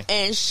 Okay.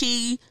 And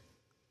she,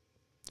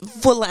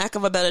 for lack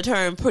of a better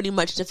term, pretty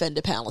much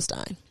defended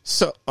Palestine.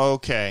 So,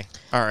 okay.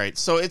 All right.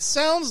 So it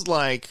sounds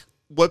like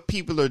what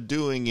people are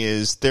doing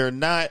is they're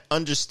not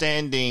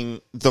understanding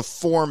the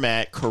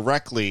format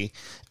correctly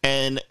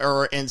and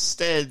are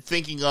instead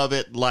thinking of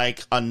it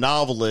like a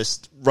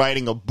novelist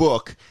writing a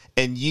book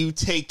and you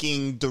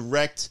taking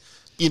direct,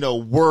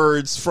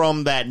 words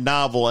from that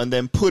novel and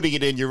then putting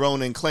it in your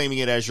own and claiming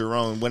it as your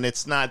own when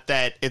it's not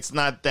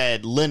that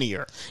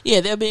linear.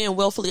 Yeah, they're being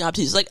willfully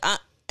obtuse. Like,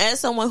 as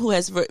someone who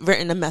has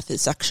written a method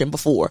section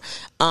before,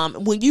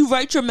 when you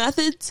write your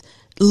methods,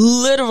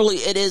 literally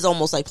it is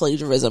almost like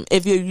plagiarism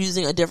if you're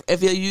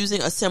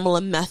using a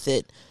similar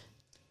method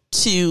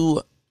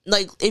to,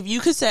 like, if you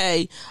could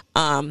say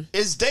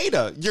is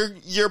data,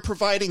 you're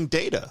providing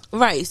data,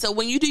 right? So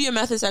when you do your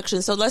method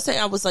section, so let's say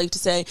I was like to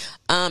say,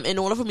 in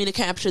order for me to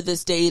capture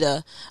this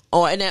data,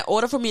 or in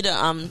order for me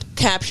to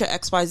capture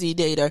XYZ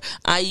data,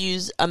 I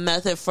use a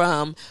method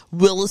from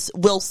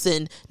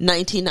Wilson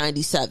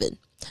 1997.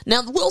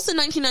 Now, Wilson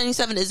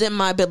 1997 is in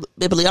my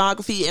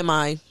bibliography, in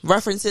my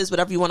references,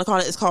 whatever you want to call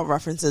it. It's called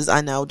references.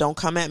 I know. Don't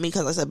come at me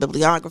because I said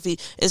bibliography.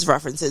 It's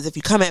references. If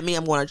you come at me,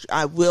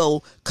 I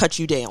will cut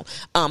you down.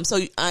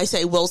 So I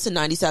say Wilson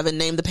 97,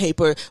 name the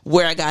paper,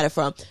 where I got it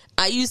from.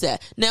 I use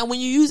that. Now,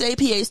 when you use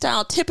APA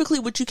style, typically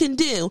what you can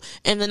do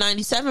in the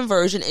 97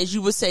 version is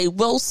you would say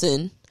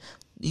Wilson,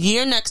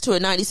 year next to a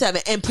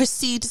 97, and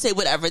proceed to say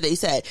whatever they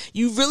said.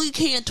 You really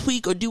can't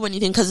tweak or do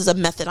anything because it's a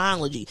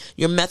methodology.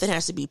 Your method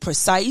has to be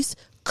precise,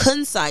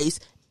 concise,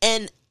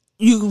 and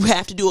you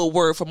have to do a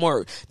word for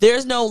word.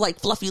 There's no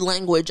like fluffy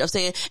language of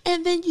saying,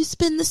 and then you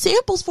spin the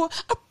samples for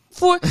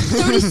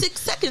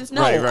 36 seconds.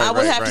 No, I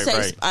would have to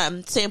say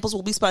samples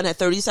will be spun at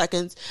 30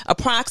 seconds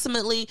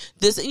approximately.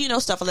 This,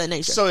 stuff of that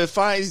nature. So if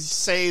I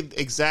say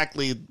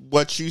exactly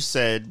what you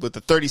said with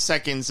the 30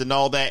 seconds and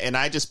all that, and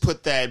I just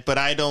put that, but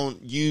I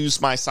don't use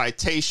my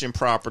citation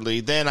properly,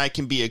 then I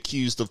can be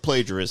accused of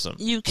plagiarism.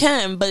 You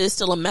can, but it's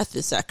still a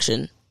method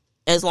section.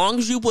 As long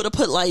as you would have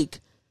put like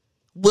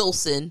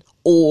Wilson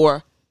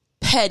or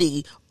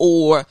Petty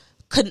or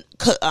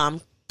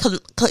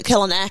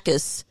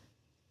Kalinakis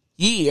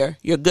year,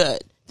 you're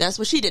good. That's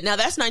what she did. Now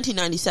that's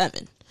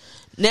 1997.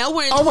 Now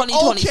we're in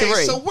 2023.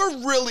 Okay,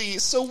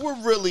 so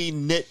we're really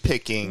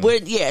nitpicking.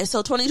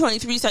 So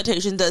 2023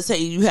 citation does say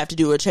you have to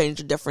do a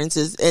change of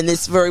differences, and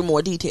it's very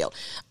more detailed.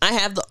 I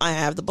have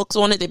the books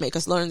on it. They make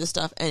us learn this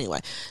stuff anyway.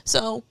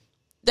 So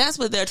that's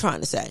what they're trying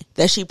to say,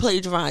 that she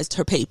plagiarized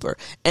her paper,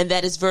 and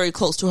that is very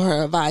close to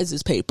her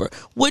advisor's paper,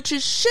 which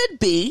it should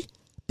be,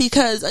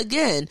 because,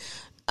 again,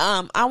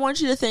 I want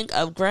you to think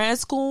of grad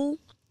school,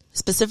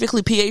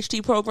 specifically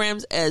PhD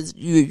programs, as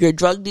your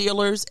drug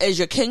dealers, as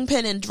your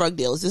kingpin and drug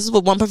dealers. This is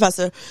what one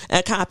professor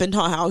at Coppin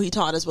taught, how he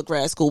taught us what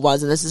grad school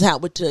was, and this is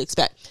what to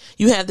expect.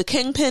 You have the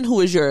kingpin, who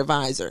is your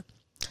advisor.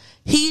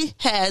 He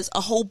has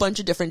a whole bunch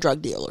of different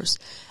drug dealers.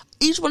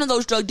 Each one of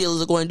those drug dealers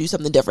are going to do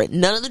something different.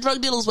 None of the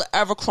drug dealers will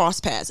ever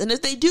cross paths. And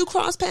if they do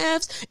cross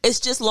paths,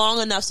 it's just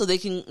long enough so they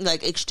can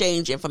like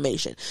exchange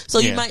information. So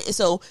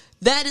so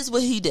that is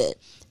what he did.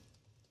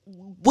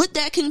 What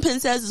that kingpin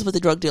says is what the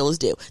drug dealers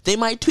do. They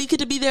might tweak it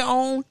to be their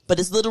own,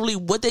 but it's literally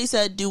what they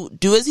said, do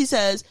as he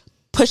says,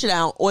 push it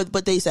out, or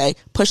what they say,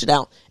 push it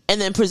out, and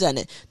then present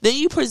it. Then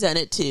you present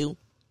it to,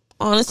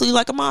 honestly,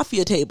 like a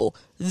mafia table.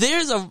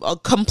 There's a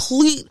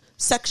complete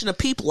section of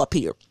people up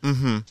here.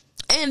 Mm-hmm.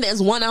 And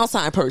there's one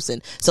outside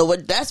person. So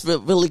that's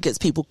what really gets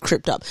people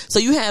tripped up. So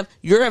you have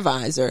your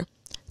advisor,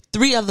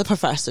 3 other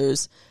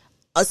professors,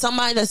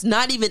 somebody that's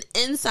not even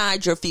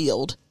inside your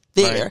field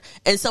there, right,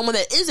 and someone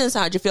that is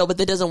inside your field but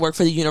that doesn't work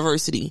for the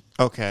university.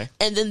 Okay.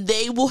 And then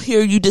they will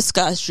hear you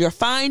discuss your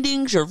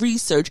findings, your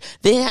research.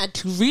 They had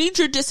to read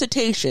your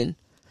dissertation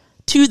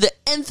to the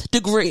nth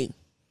degree.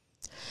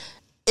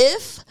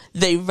 If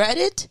they read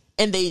it,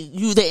 and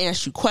they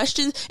ask you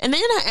questions, and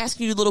they're not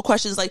asking you little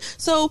questions like,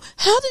 so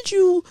how did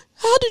you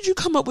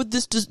come up with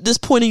this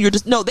point in your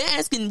no, they're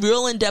asking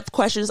real in-depth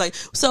questions like,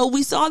 so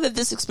we saw that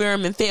this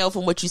experiment failed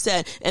from what you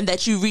said, and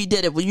that you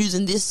redid it with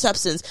using this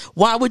substance.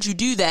 Why would you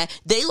do that?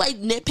 They like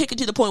nitpick it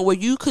to the point where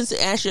you can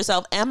ask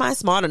yourself, am I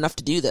smart enough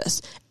to do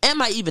this?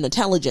 Am I even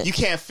intelligent? You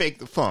can't fake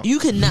the funk. You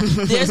cannot.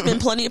 There's been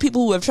plenty of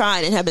people who have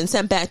tried and have been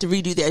sent back to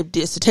redo their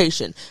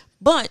dissertation.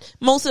 But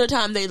most of the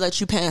time they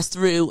let you pass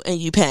through, and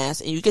you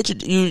pass, and you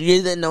get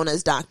you're then known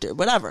as doctor,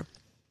 whatever.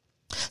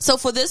 So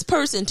for this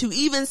person to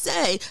even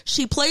say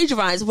she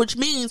plagiarized, which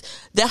means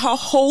that her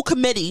whole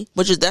committee,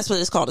 that's what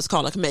it's called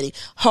a committee,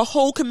 her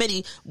whole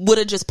committee would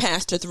have just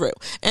passed her through.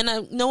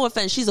 And no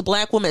offense, she's a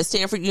black woman at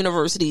Stanford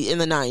University in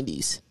the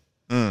 90s.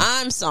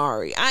 I'm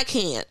sorry. I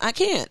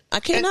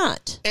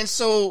cannot. And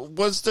so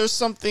was there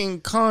something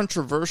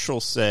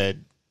controversial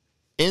said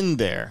in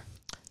there?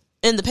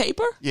 In the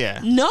paper? Yeah.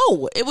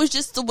 No, it was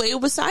just the way it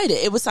was cited.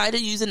 It was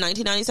cited using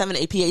 1997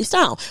 APA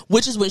style,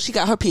 which is when she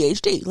got her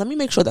PhD. Let me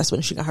make sure that's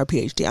when she got her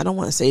PhD. I don't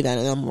want to say that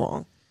and I'm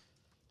wrong.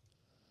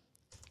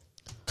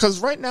 Because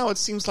right now it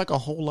seems like a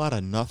whole lot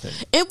of nothing.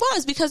 It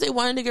was because they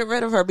wanted to get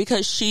rid of her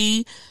because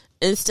she,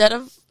 instead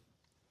of,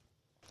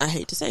 I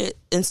hate to say it,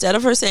 instead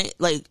of her saying,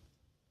 like,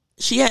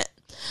 she had,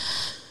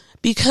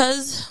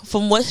 because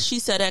from what she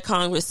said at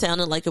Congress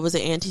sounded like it was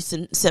an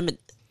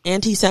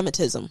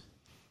anti-Semitism.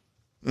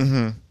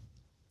 Mm-hmm.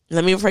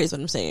 Let me rephrase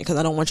what I'm saying because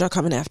I don't want y'all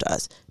coming after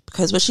us.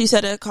 Because what she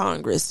said at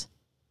Congress,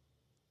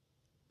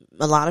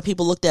 a lot of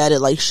people looked at it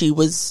like she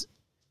was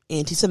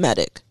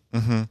anti-Semitic.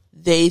 Mm-hmm.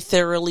 They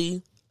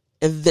thoroughly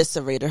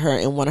eviscerated her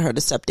and wanted her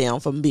to step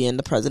down from being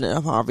the president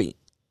of Harvard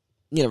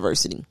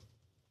University.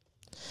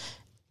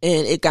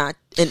 And it got...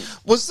 And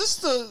was this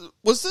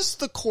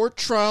the court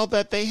trial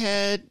that they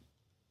had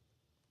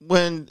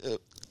when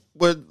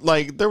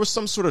like there was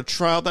some sort of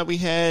trial that we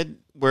had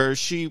where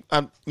she,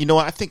 I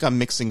think I'm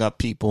mixing up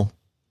people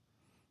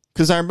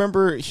because I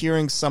remember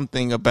hearing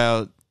something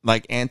about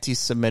like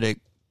anti-Semitic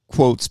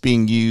quotes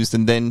being used,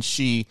 and then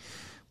she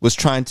was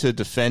trying to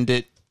defend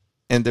it,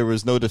 and there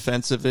was no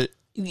defense of it.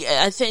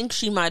 Yeah, I think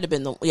she might have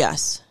been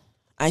yes,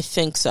 I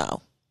think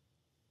so.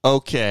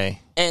 Okay,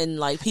 and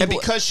like people, and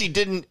because she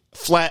didn't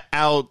flat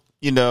out,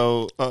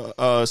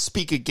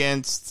 speak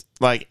against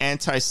like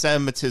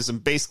anti-Semitism,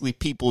 basically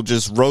people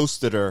just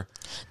roasted her.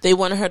 They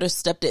wanted her to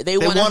step down. They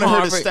wanted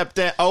her to step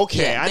down.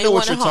 Okay, yeah, I know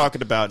what you're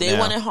talking about. They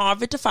wanted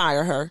Harvard to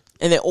fire her,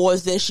 and or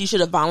that she should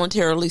have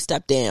voluntarily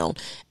stepped down.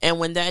 And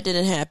when that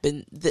didn't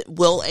happen,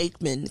 Will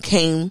Aikman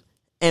came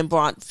and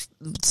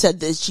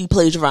said that she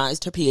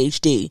plagiarized her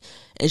PhD,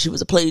 and she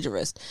was a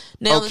plagiarist.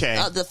 Now,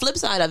 the flip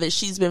side of it,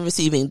 she's been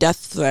receiving death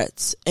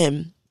threats,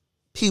 and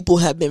people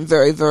have been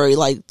very, very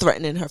like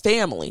threatening her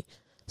family.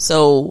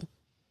 So,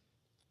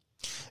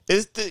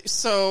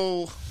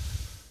 So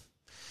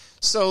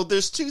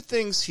there's two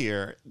things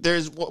here.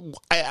 There's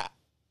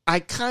I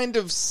kind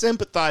of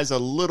sympathize a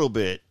little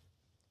bit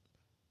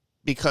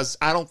because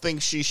I don't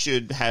think she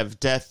should have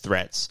death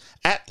threats.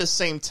 At the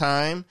same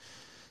time,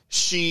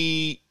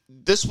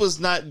 this was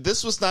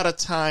not a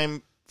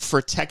time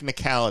for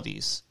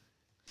technicalities.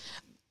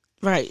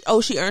 Right.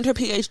 Oh, she earned her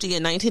PhD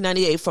in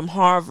 1998 from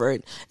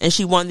Harvard, and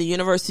she won the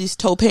university's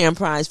Toppan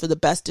Prize for the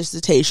best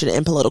dissertation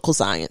in political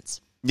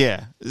science.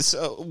 Yeah.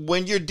 So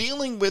when you're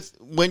dealing with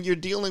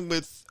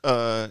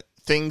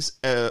things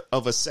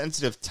of a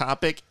sensitive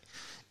topic,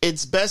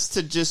 it's best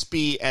to just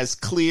be as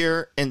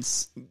clear, and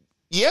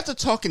you have to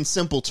talk in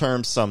simple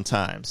terms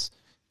sometimes.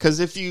 Because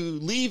if you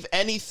leave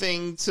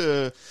anything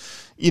to,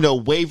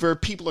 waver,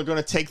 people are going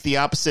to take the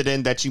opposite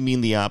end that you mean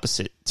the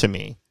opposite to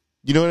me.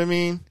 You know what I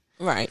mean?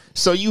 Right.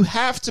 So you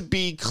have to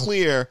be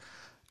clear.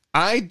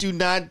 I do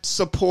not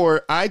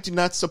support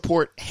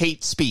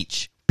hate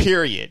speech.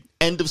 Period.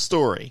 End of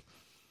story.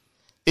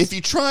 If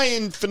you try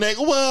and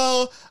finagle,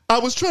 well, I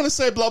was trying to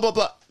say blah, blah,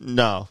 blah.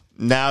 No.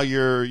 Now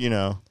you're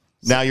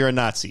a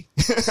Nazi.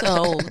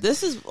 So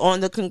this is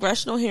on the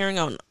congressional hearing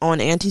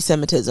on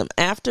anti-Semitism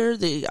after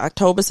the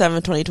October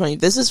 7th, 2020.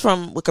 This is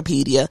from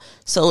Wikipedia.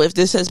 So if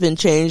this has been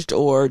changed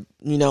or,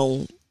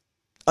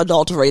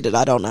 adulterated,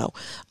 I don't know.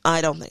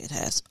 I don't think it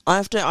has.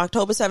 After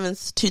October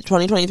 7th,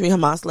 2023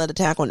 Hamas-led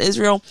attack on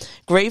Israel,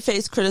 Gray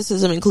faced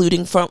criticism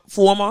including from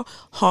former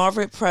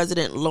Harvard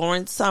president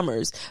Lawrence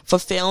Summers for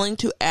failing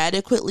to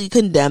adequately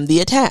condemn the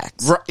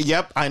attacks. Right,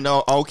 yep, I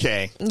know.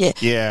 Okay.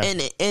 Yeah.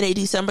 In a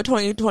December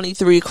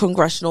 2023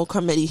 congressional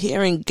committee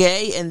hearing,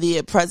 Gay and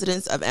the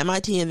presidents of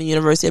MIT and the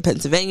University of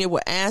Pennsylvania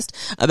were asked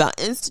about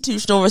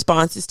institutional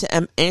responses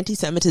to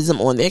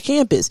anti-Semitism on their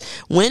campus.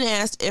 When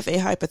asked if a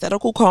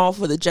hypothetical call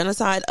for the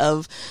genocide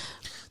of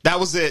that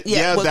was it.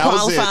 Yeah, would that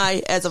qualify was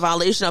it. as a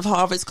violation of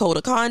Harvard's code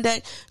of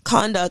conduct.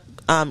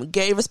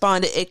 Gay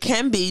responded, "It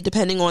can be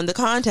depending on the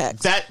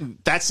context."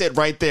 That's it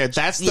right there.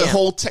 That's the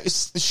whole.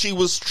 She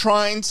was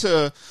trying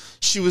to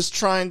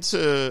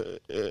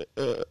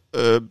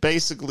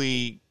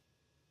basically.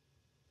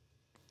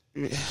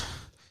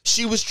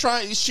 She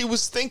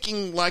was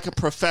thinking like a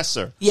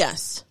professor.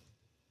 Yes,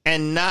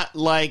 and not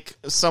like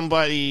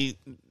somebody.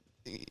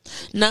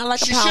 Not like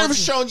she should have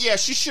shown. Yeah,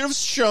 she should have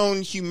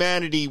shown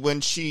humanity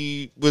when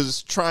she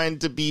was trying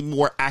to be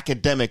more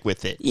academic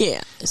with it.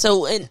 Yeah.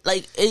 So it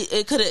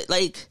could have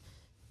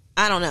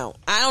I don't know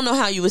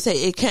how you would say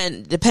it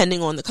can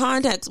depending on the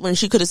context when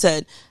she could have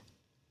said,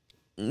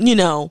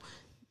 because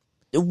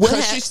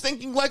she's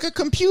thinking like a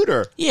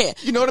computer. Yeah.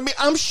 You know what I mean?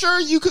 I'm sure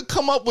you could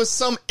come up with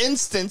some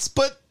instance,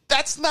 but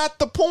that's not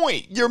the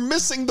point. You're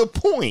missing the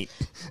point.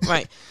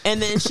 Right.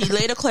 And then she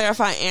later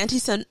clarified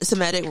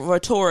anti-Semitic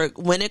rhetoric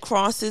when it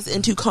crosses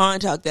into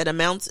conduct that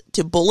amounts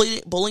to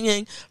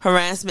bullying,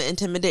 harassment,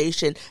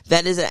 intimidation.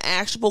 That is an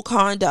actionable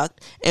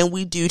conduct, and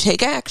we do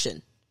take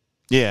action.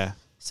 Yeah.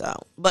 So,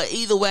 but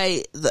either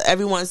way,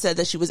 everyone said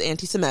that she was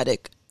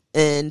anti-Semitic,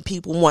 and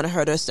people wanted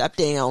her to step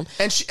down.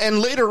 And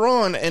later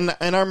on, and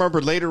I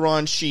remember later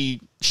on, she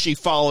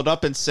followed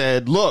up and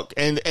said, look,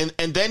 and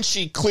then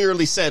she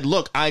clearly said,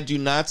 look, I do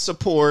not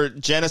support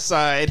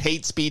genocide,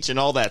 hate speech, and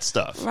all that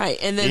stuff. Right.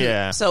 And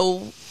then,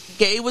 so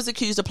Gay was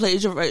accused of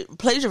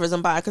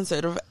plagiarism by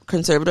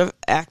conservative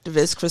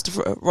activist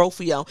Christopher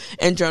Rufio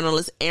and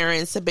journalist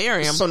Aaron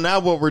Sabarium. So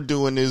now what we're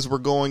doing is we're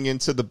going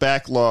into the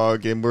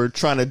backlog and we're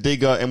trying to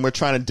dig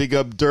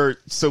up dirt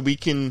so we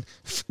can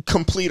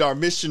complete our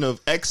mission of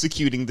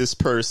executing this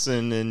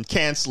person and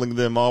canceling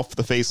them off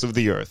the face of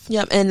the earth.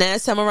 Yep, and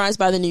as summarized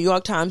by the New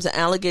York Times, the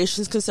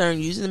allegations concern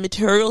using the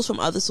materials from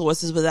other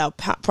sources without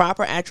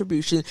proper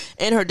attribution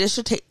in her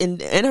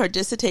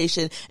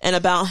dissertation, and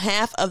about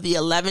half of the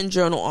 11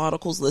 journal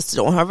articles listed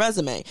on her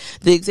resume.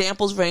 The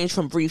examples range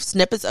from brief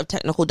snippets of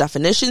technical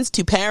definitions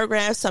to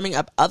paragraphs summing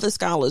up other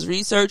scholars'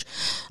 research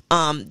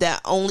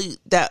that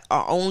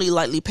are only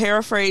lightly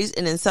paraphrased,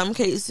 and in some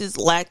cases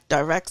lack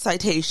direct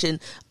citation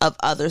of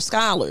other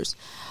scholars.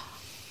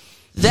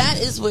 That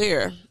is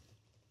where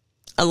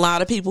a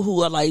lot of people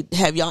who are like,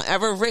 have y'all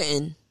ever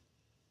written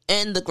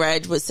in the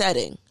graduate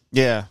setting?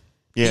 Yeah.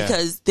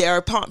 Because there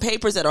are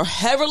papers that are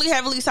heavily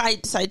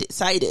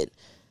cited,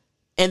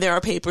 and there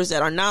are papers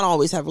that are not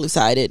always heavily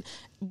cited,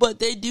 but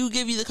they do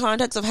give you the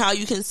context of how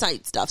you can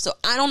cite stuff. So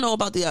I don't know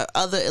about the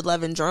other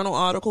 11 journal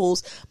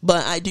articles,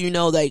 but I do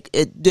know like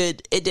it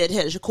did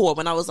hit a chord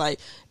when I was like,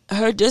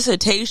 her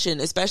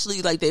dissertation,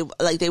 especially like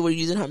they were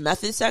using her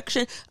method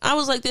section. I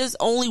was like, there's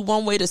only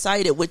one way to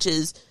cite it, which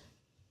is,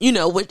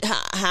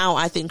 how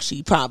I think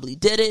she probably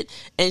did it.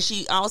 And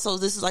she also,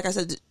 this is like I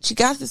said, she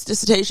got this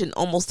dissertation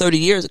almost 30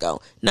 years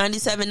ago,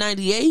 97,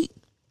 98.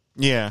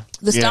 Yeah.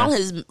 The style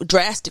has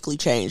drastically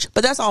changed,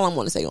 but that's all I'm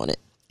going to say on it.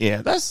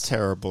 Yeah, that's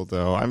terrible,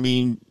 though. I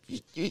mean,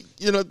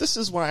 this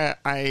is why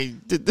I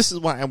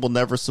will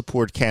never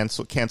support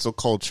cancel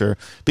culture,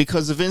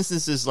 because of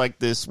instances like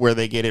this where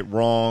they get it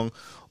wrong,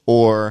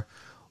 or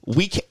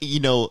we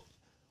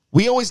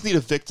always need a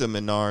victim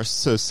in our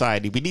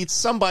society. We need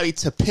somebody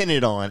to pin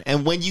it on,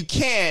 and when you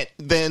can't,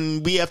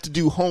 then we have to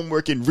do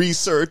homework and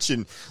research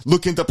and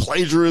look into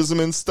plagiarism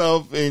and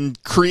stuff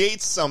and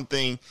create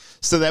something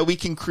so that we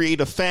can create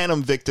a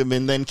phantom victim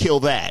and then kill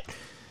that.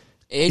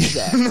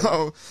 Exactly.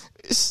 No,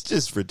 it's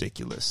just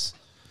ridiculous.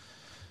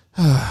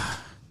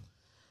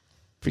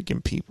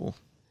 Freaking people.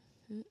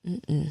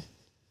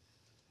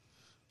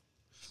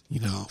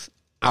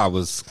 I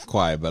was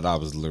quiet, but I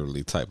was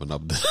literally typing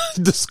up the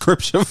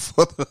description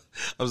for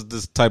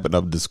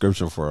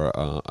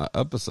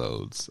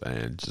episodes,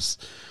 and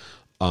just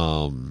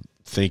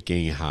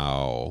thinking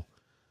how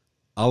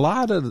a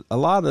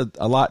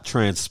lot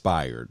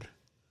transpired,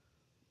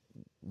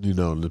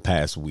 in the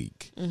past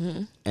week,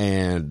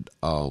 and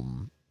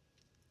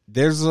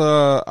there's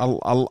a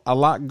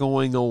lot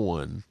going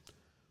on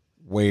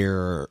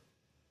where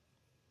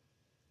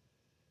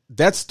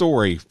that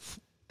story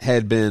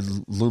had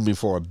been looming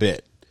for a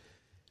bit.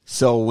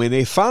 So when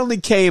they finally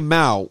came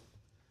out,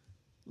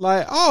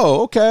 like,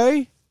 oh,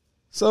 okay,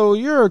 so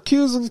you're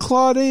accusing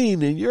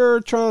Claudine and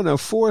you're trying to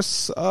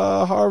force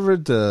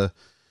Harvard to,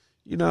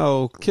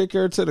 kick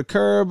her to the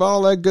curb,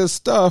 all that good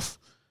stuff.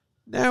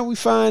 Now we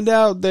find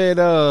out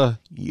that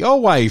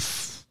your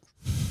wife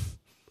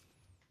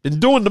been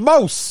doing the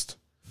most.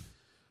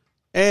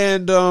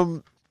 And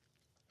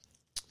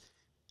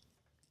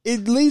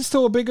it leads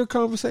to a bigger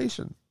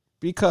conversation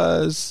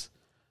because,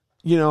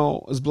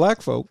 as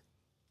black folk,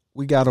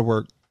 we got to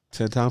work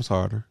 10 times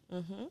harder.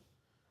 Mm-hmm.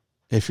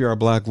 If you're a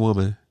black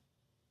woman,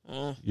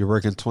 you're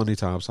working 20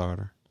 times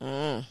harder.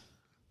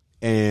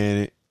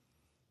 And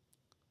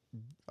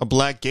a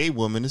black gay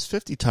woman is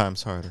 50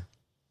 times harder.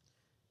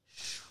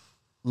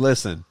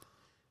 Listen,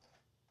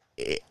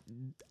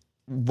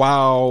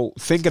 while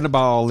thinking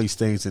about all these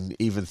things and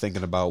even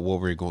thinking about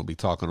what we're going to be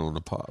talking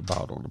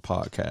about on the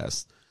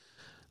podcast,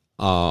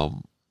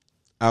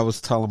 I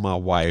was telling my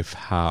wife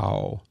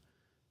how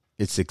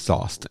it's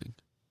exhausting.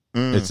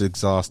 It's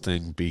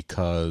exhausting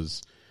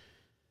because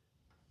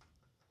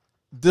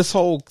this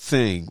whole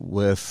thing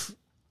with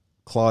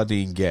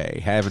Claudine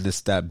Gay having to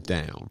step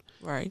down,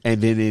 right,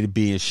 and then it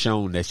being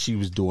shown that she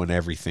was doing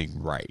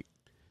everything right.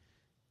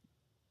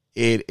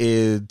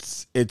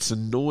 It's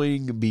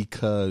annoying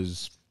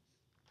because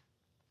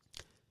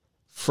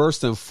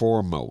first and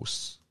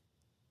foremost,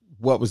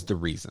 what was the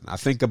reason? I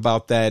think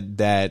about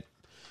that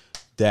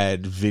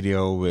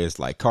video is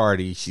like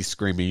Cardi, she's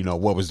screaming,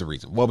 what was the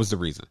reason? What was the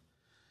reason?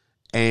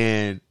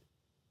 And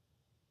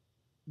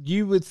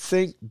you would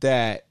think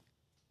that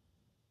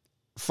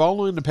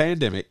following the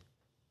pandemic,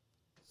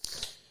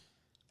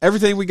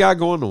 everything we got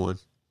going on,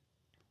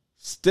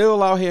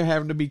 still out here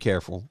having to be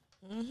careful.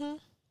 Mm-hmm.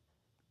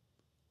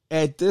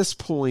 At this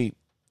point,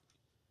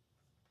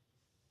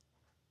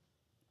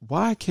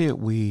 why can't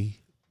we,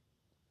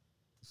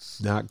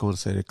 not going to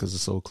say that because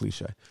it's so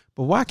cliche,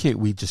 but why can't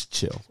we just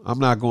chill? I'm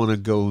not going to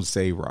go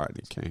say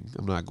Rodney King.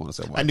 I'm not going to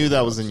say. I knew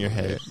that was in your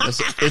head.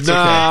 It's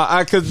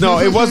nah, okay. No,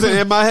 it wasn't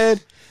in my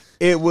head.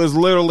 It was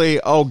literally,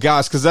 oh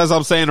gosh, because as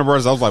I'm saying the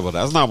words, I was like, well,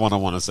 that's not what I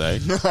want to say.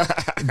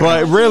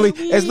 But really,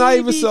 it's not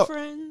even so.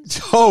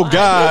 Oh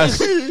gosh.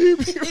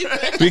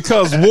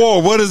 Because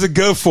war, what is it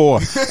good for?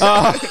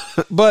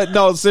 But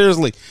no,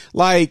 seriously,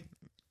 like,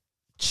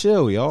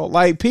 chill, y'all.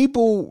 Like,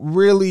 people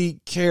really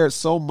care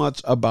so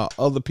much about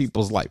other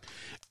people's life.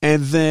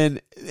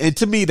 And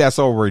to me, that's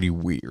already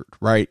weird,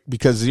 right?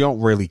 Because you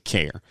don't really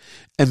care.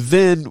 And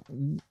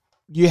then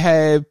you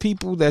have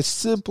people that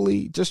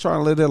simply just trying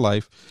to live their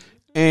life,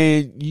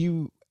 and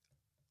you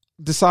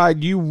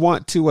decide you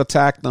want to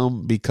attack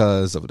them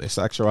because of their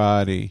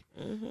sexuality,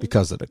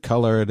 because of the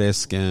color of their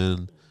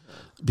skin,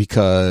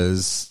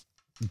 because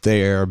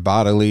their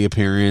bodily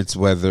appearance,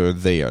 whether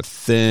they are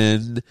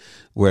thin,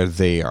 whether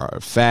they are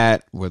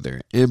fat, whether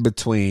they're in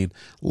between.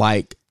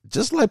 Like,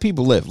 just let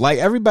people live. Like,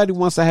 everybody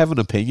wants to have an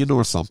opinion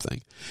or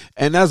something.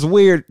 And that's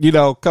weird,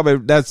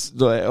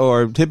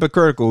 or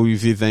hypocritical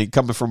if you think,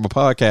 coming from a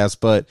podcast.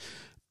 But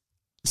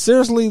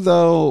seriously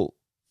though,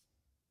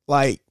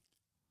 like,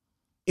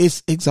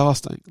 it's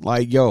exhausting.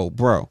 Like, yo,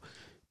 bro,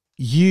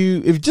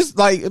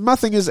 my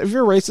thing is, if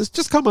you're racist,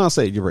 just come out and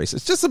say you're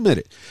racist. Just admit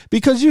it.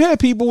 Because you have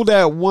people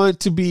that want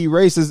to be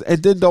racist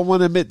and then don't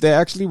want to admit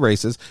they're actually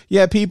racist. You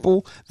have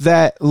people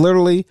that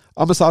literally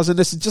are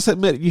misogynistic. Just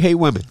admit it. You hate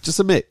women. Just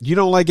admit you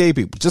don't like gay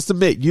people. Just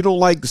admit you don't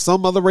like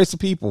some other race of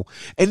people.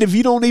 And if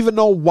you don't even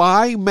know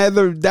why,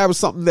 whether that was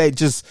something that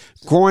just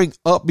growing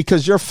up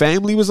because your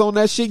family was on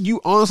that shit, you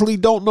honestly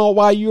don't know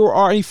why you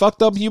are a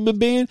fucked up human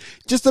being,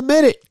 just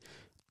admit it.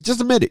 Just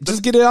admit it.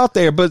 Just get it out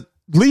there. But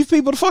leave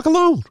people the fuck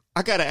alone.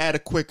 I got to add a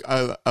quick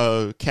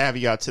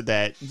caveat to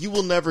that. You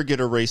will never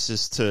get a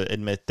racist to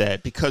admit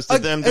that, because to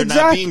them, they're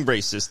not being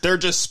racist. They're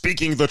just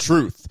speaking the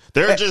truth.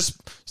 They're just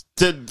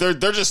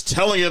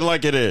telling it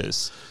like it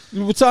is.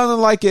 You're telling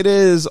it like it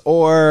is,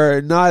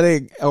 or not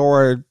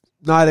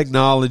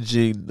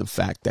acknowledging the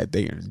fact that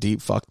they are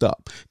indeed fucked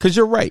up. Because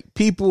you're right.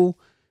 People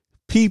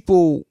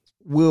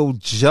will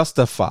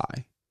justify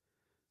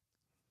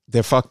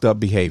their fucked up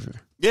behavior.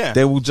 Yeah.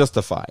 They will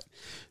justify it.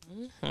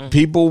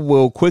 People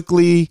will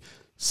quickly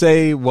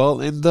say,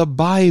 well, in the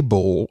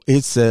Bible,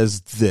 it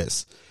says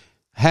this.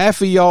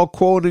 Half of y'all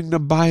quoting the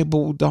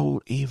Bible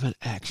don't even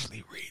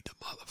actually read the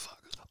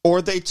motherfucker.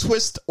 Or they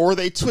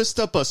twist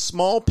up a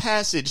small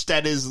passage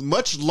that is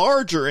much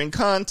larger in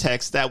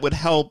context that would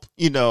help,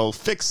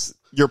 fix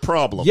your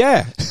problem.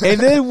 Yeah. And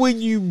then when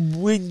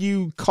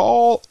you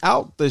call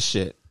out the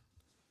shit,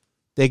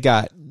 they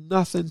got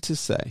nothing to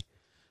say.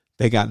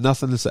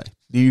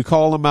 You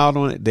call them out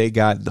on it, they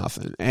got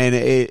nothing. And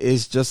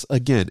it's just,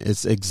 again,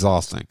 it's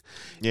exhausting.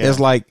 Yeah. It's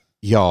like,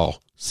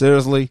 y'all,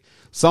 seriously,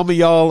 some of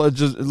y'all are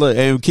just, look,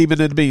 and keeping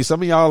it to be,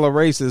 some of y'all are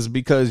racist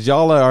because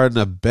y'all are in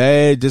a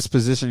bad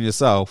disposition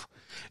yourself.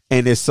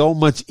 And it's so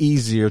much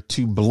easier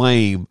to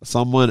blame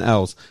someone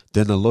else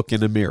than to look in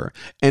the mirror.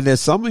 And then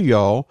some of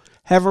y'all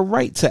have a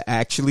right to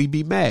actually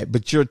be mad,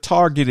 but you're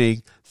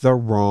targeting the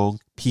wrong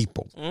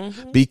people.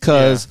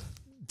 Because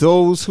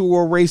those who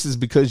are racist,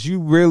 because you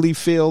really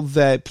feel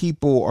that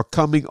people are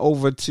coming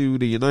over to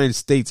the United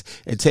States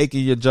and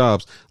taking your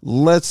jobs.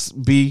 Let's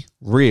be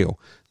real.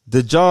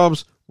 The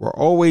jobs were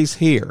always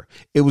here.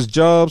 It was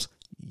jobs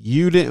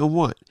you didn't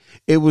want.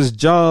 It was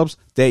jobs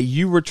that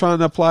you were trying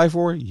to apply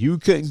for, you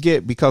couldn't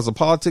get because of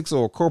politics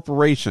or a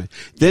corporation.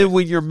 Then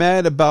when you're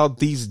mad about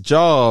these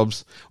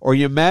jobs, or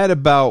you're mad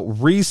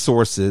about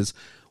resources,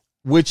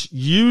 which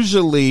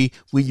usually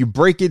when you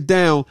break it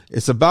down,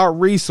 it's about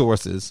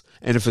resources.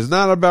 And if it's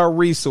not about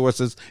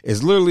resources,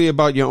 it's literally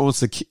about your own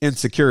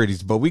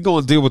insecurities. But we're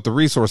going to deal with the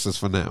resources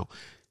for now.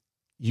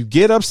 You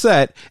get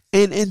upset,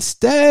 and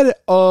instead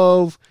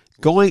of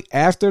going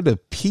after the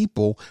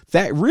people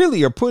that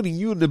really are putting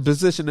you in the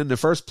position in the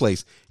first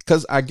place,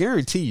 because I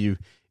guarantee you,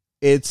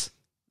 it's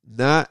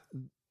not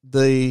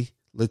the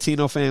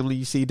Latino family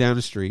you see down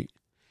the street.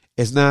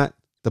 It's not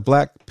the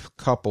black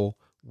couple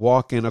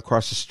walking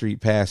across the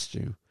street past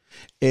you.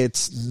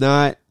 It's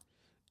not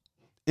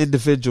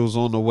individuals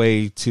on the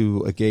way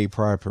to a gay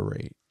pride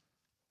parade.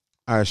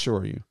 I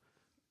assure you.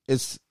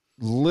 It's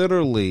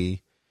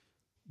literally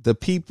the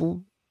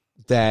people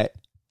that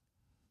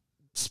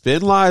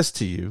spin lies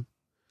to you.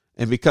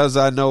 And because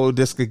I know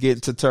this could get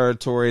into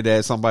territory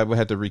that somebody would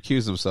have to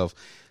recuse himself,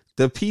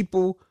 the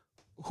people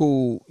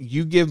who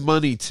you give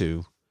money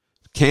to,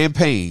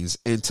 campaigns,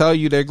 and tell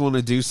you they're going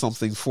to do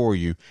something for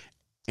you,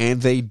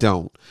 and they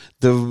don't.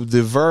 The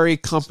very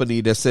company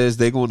that says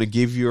they're going to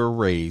give you a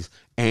raise,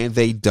 and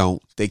they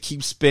don't. They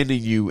keep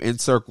spinning you in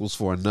circles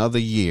for another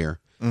year.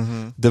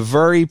 The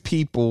very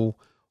people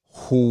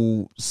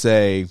who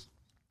say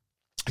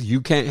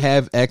you can't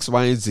have X,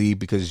 Y, and Z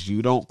because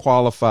you don't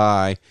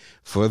qualify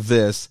for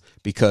this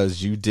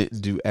because you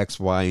didn't do X,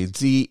 Y, and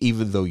Z,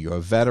 even though you're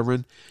a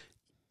veteran.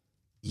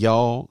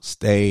 Y'all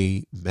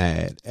stay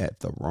mad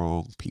at the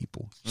wrong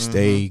people.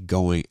 Stay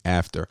going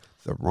after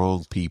the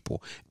wrong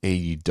people. And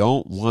you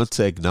don't want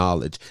to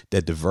acknowledge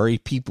that the very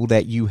people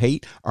that you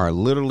hate are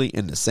literally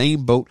in the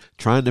same boat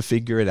trying to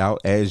figure it out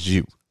as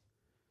you.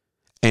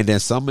 And then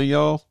some of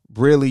y'all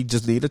really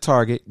just need a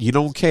target. You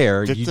don't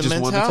care. You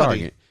just want a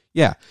target.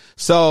 Yeah.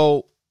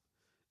 So,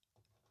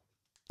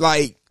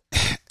 like,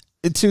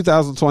 in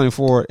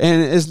 2024,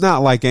 and it's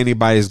not like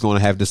anybody's going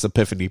to have this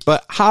epiphany,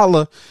 but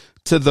holla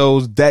to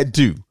those that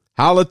do.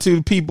 Holla to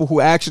the people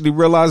who actually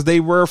realize they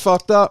were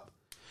fucked up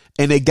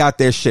and they got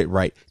their shit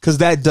right. Because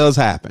that does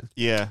happen.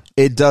 Yeah.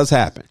 It does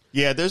happen.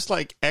 Yeah, there's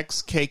like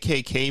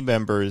ex-KKK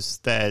members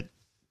that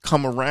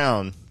come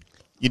around,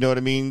 you know what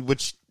I mean?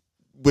 Which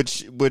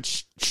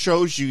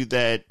shows you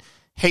that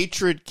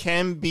hatred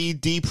can be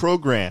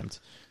deprogrammed.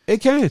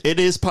 It can. It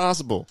is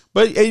possible.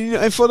 But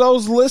and for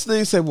those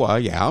listening, say, well,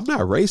 yeah, I'm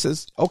not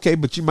racist. Okay,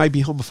 but you might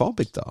be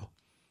homophobic though.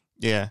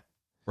 Yeah.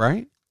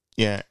 Right?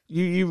 Yeah.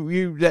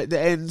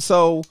 And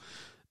so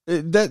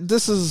that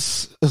this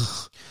is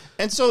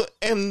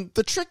and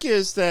the trick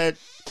is that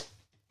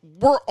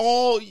we're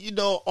all,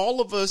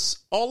 all of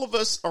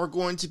us are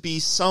going to be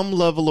some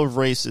level of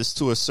racist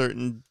to a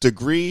certain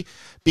degree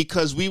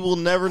because we will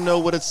never know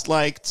what it's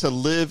like to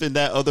live in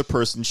that other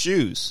person's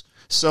shoes.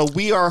 So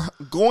we are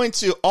going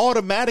to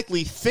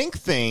automatically think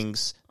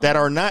things that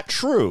are not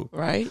true.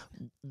 Right.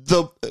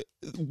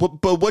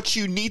 But what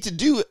you need to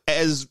do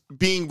as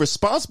being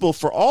responsible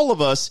for all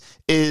of us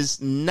is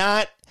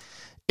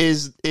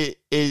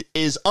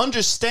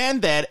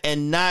understand that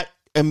and not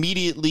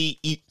immediately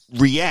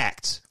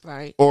react.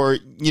 Right. Or,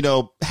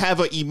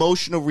 have an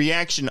emotional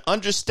reaction.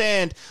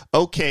 Understand,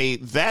 okay,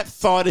 that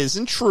thought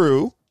isn't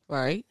true.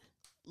 Right.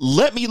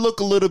 Let me look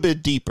a little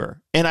bit deeper.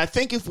 And I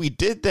think if we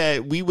did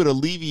that, we would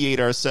alleviate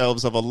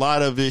ourselves of a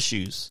lot of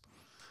issues.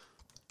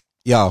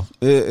 Yo,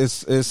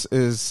 it's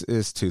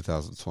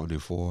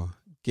 2024.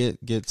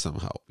 Get some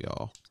help,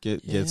 y'all.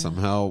 Get some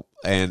help.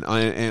 And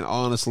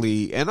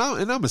honestly, and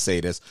I'm gonna say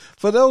this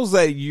for those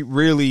that you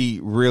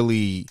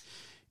really,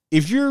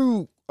 if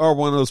you are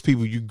one of those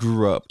people, you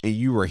grew up and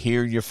you were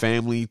hearing your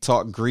family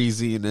talk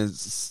greasy in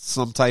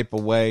some type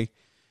of way,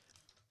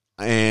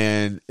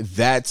 and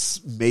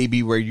that's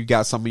maybe where you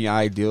got some of your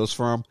ideals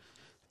from.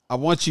 I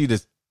want you to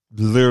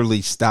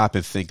literally stop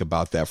and think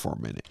about that for a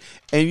minute.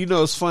 And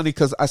it's funny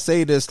because I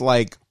say this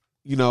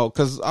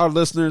because our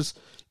listeners,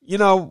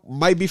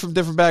 might be from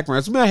different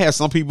backgrounds. We might have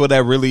some people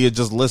that really are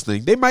just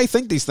listening. They might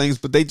think these things,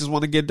 but they just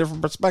want to get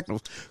different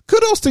perspectives.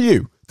 Kudos to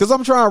you, because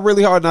I'm trying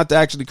really hard not to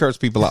actually curse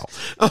people out.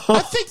 I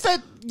think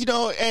that,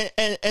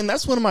 and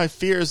that's one of my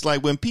fears.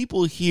 Like when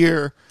people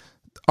hear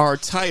our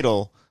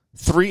title,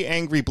 3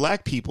 Angry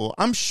Black People,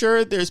 I'm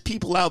sure there's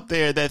people out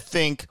there that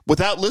think,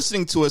 without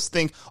listening to us,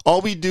 think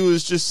all we do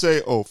is just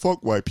say, "Oh,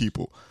 fuck white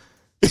people."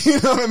 You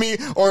know what I mean?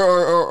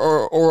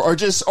 Or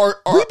just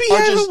we be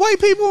having just white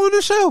people on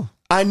the show.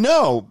 I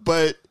know,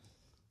 but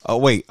oh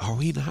wait, are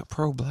we not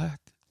pro-black?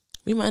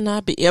 We might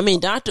not be. I mean,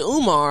 Dr.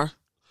 Umar.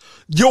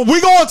 Yo, we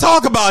gonna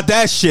talk about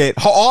that shit.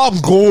 I'm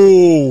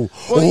cool.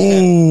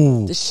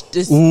 Well, this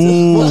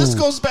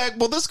goes back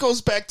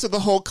to the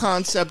whole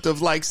concept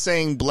of like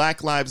saying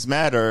Black Lives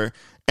Matter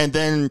and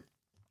then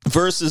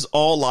versus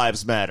all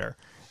lives matter.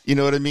 You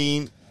know what I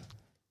mean?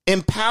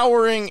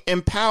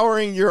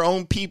 Empowering your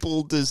own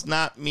people does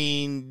not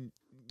mean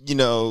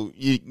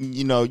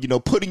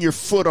putting your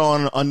foot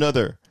on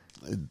another.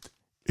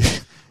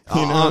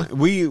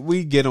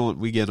 We get on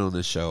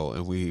the show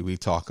and we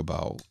talk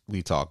about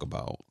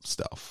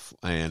stuff,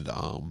 and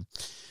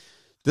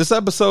this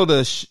episode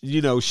of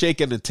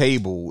Shaking the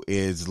Table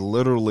is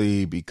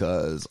literally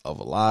because of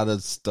a lot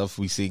of stuff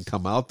we seen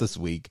come out this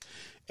week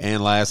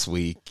and last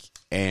week,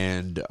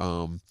 and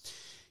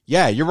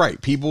yeah, you're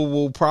right. People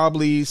will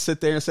probably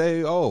sit there and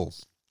say,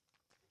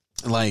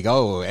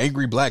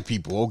 angry black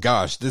people. Oh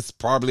gosh, this is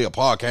probably a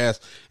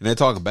podcast and they're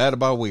talking bad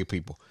about white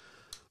people.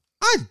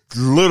 I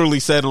literally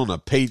said on a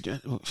page.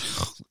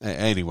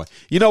 Anyway,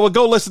 you know what?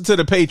 Go listen to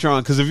the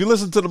Patreon, because if you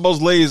listen to the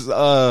most latest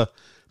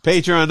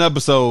Patreon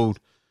episode,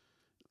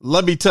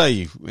 let me tell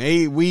you,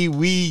 hey,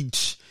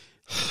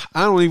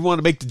 I don't even want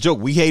to make the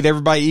joke. We hate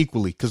everybody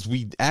equally because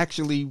we can't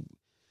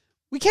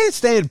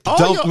stand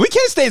we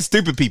can't stand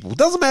stupid people.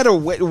 Doesn't matter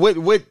what.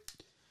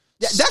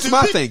 Yeah, that's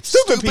my thing.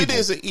 Stupid people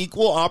is an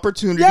equal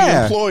opportunity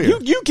employer.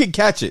 You can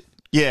catch it.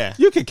 Yeah,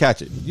 you can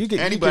catch it.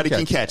 Anybody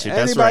can catch it.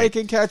 That's anybody right.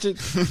 can catch it,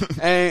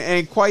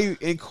 and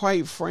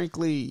quite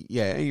frankly,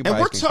 yeah. Anybody and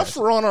we're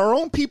tougher on our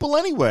own people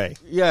anyway.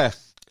 Yeah.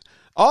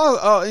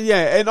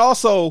 And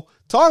also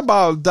talk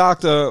about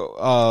Dr.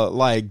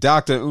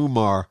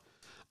 Umar.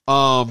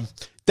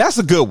 That's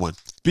a good one,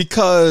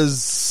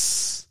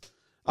 because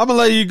I'm gonna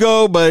let you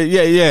go, but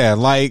yeah.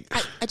 Like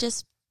I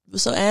just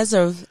as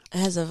of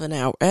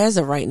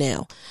right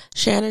now,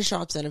 Shannon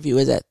Sharp's interview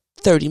is at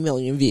 30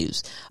 million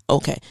views.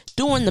 Okay.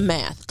 Doing the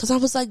math. Cause I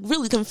was like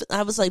really been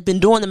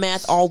doing the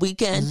math all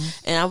weekend.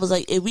 Mm-hmm. And I was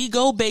like, if we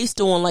go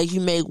based on like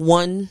you make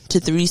 1 to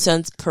 3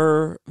 cents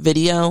per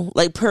video,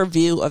 like per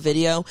view of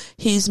video,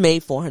 he's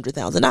made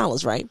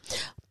 $400,000, right?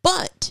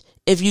 But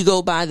if you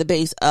go by the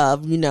base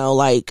of,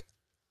 like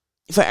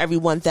for every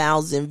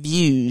 1,000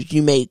 views,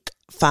 you make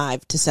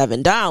 $5 to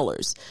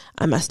 $7.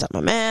 I messed up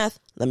my math.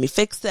 Let me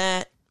fix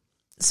that.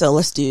 So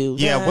let's do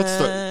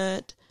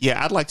that.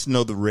 I'd like to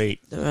know the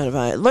rate.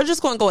 We're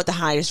just going to go with the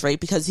highest rate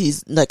because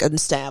he's like an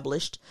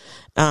established.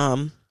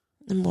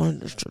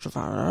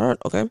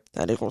 Okay,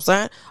 that equals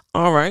that.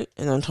 All right,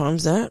 and then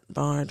times that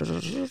by.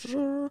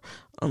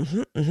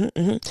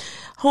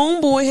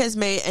 Homeboy has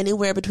made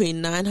anywhere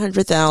between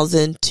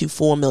 $900,000 to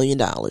 $4 million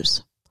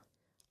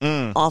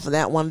off of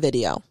that one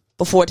video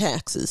before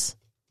taxes.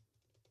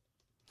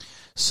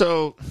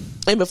 So,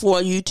 and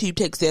before YouTube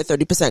takes their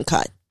 30%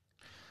 cut.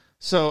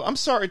 So I'm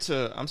sorry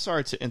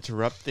to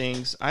interrupt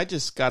things. I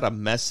just got a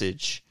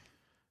message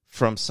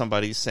from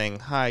somebody saying,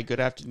 "Hi, good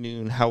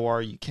afternoon. How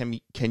are you?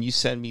 Can you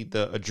send me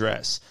the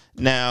address?"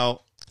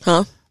 Now,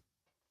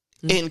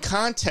 in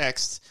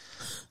context,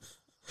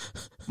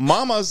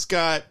 Mama's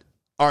got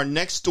our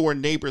next door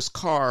neighbor's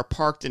car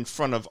parked in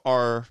front of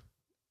our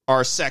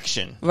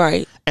section,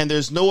 right? And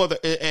there's no other,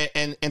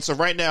 and so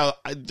right now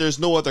there's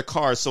no other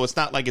cars, so it's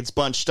not like it's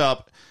bunched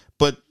up.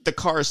 But the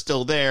car is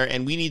still there,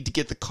 and we need to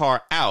get the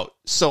car out.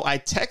 So I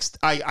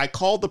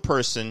called the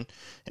person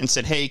and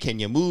said, "Hey, can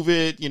you move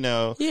it?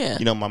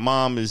 My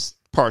mom is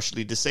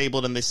partially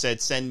disabled," and they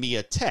said, "Send me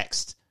a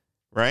text,"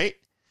 right?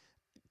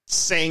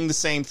 Saying the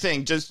same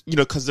thing, just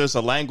because there's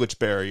a language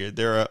barrier.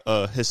 They're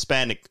a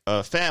Hispanic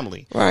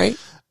family, right?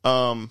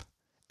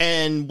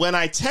 And when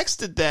I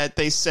texted that,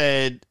 they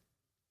said,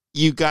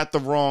 "You got the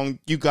wrong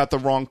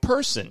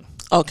person."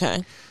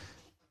 Okay.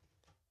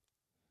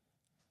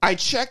 I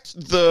checked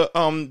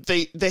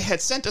they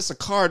had sent us a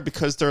card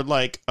because they're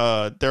like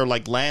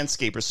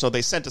landscapers, so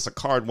they sent us a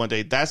card one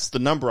day. That's the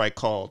number I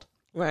called.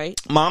 Right.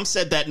 Mom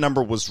said that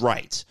number was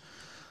right.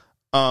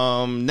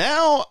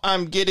 Now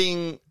I'm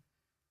getting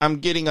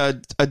a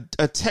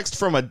text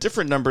from a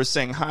different number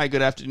saying, "Hi,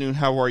 good afternoon.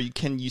 How are you?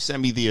 Can you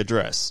send me the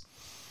address?"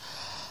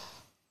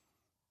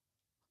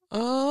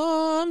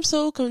 I'm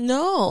so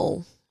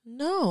no.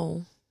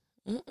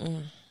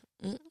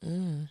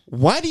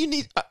 Why do you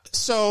need?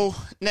 So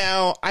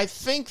now I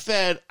think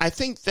that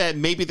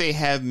maybe they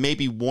have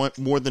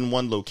more than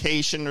one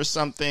location or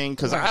something,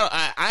 because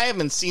I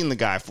haven't seen the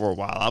guy for a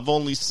while. I've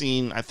only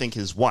seen, I think,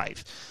 his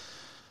wife,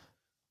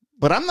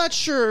 but I'm not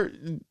sure.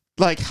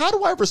 Like, how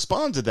do I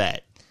respond to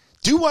that?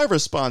 Do I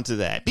respond to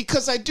that?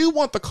 Because I do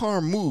want the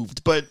car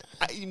moved, but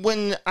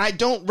when I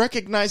don't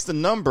recognize the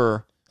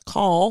number,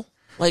 call.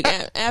 Like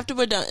after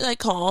we're done, like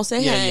call,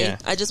 say, "Hey,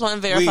 I just want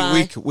to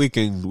verify." We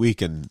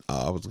can.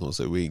 I was gonna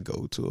say we can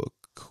go to a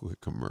quick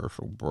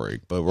commercial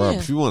break, but Rob,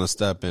 if you want to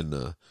step in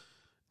the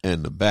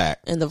back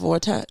in the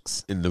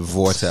vortex, we'll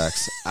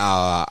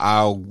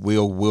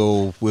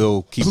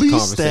keep. Please the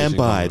conversation stand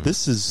by. Going.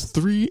 This is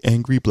 3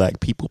 angry black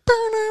people.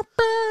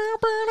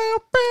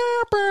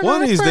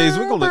 One of these days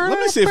we're gonna. Let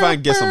me see if I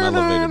can get some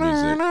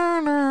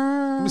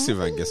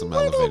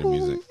elevator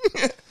music.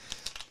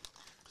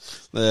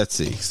 Let's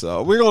see.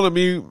 So we're going to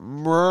be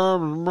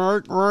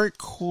right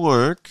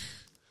quick.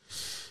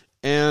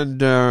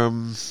 And,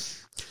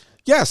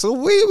 so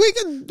we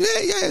can,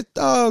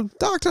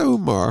 Dr.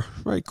 Umar,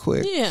 right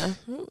quick. Yeah.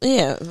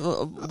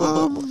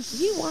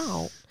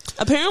 Wow.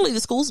 Apparently the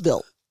school's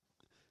built.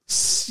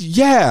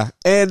 Yeah.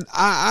 And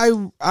I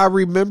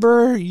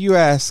remember you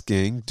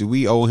asking, do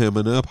we owe him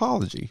an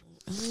apology?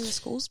 I mean, the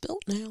school's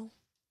built now.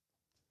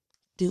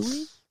 Do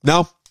we?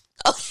 No.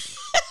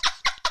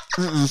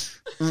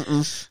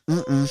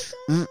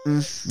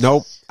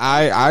 Nope.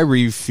 I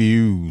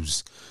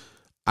refuse.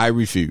 I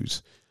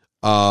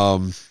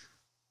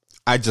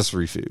just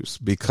refuse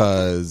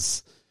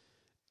because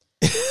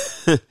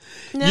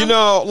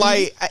no.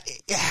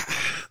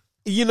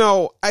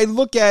 I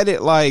look at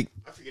it like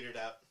I figured it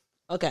out.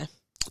 Okay.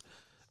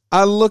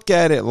 I look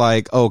at it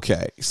like,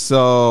 okay,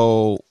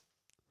 so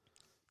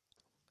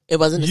it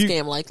wasn't a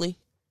scam, likely.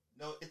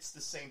 No, it's the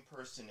same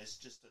person. It's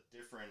just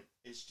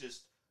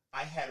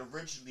I had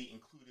originally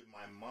included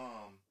my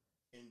mom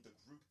in the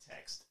group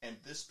text, and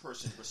this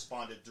person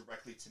responded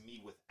directly to me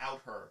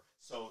without her,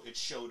 so it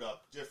showed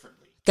up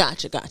differently.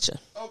 Gotcha.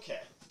 Okay.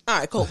 All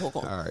right, cool.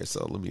 All right,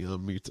 so let me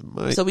unmute the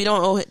mic. So we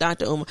don't owe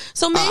Dr. Umar.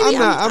 So maybe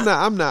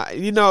I'm not.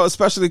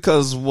 Especially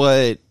because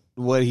what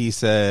he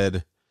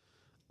said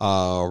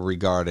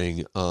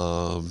regarding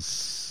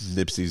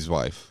Nipsey's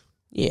wife.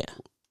 Yeah.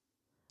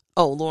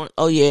 Oh, Lauren.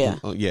 Oh, yeah.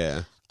 Oh,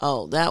 yeah.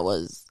 Oh, that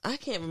was. I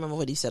can't remember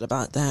what he said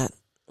about that.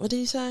 What did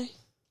he say?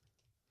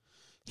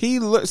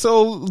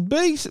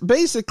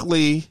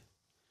 Basically,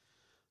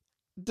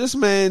 this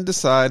man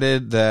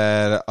decided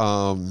that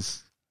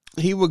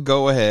he would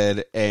go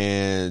ahead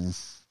and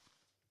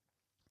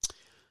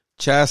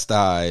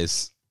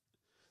chastise,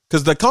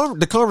 because the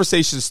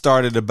conversation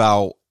started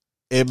about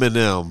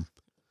Eminem,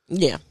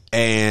 yeah,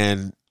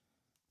 and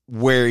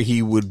where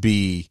he would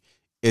be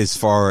as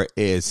far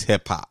as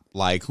hip hop,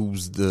 like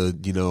who's the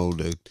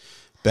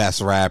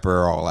best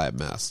rapper, all that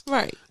mess,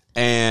 right?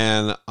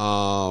 And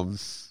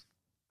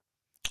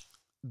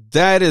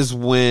that is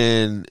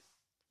when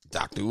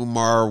Dr.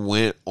 Umar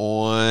went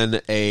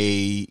on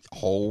a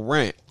whole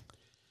rant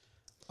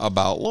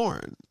about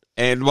Lauren.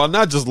 And, well,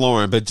 not just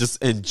Lauren, but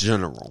just in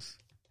general.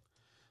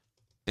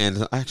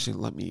 And actually,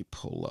 let me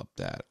pull up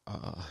that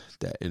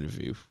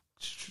interview.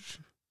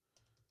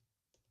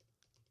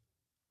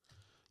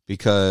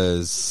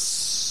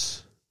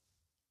 Because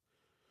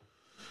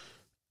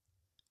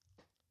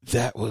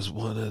that was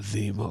one of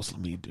the most.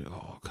 Let me do.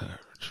 Okay.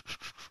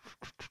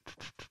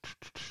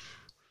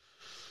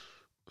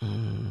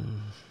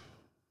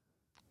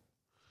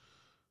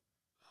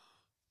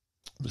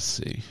 Let's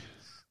see.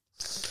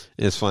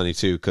 It's funny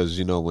too because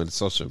when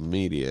social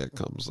media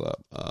comes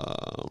up,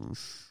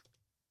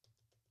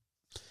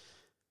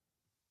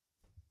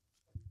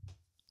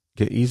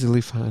 can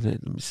easily find it.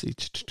 Let me see.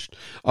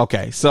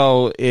 Okay,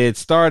 so it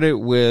started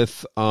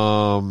with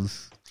him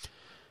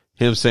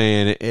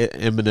saying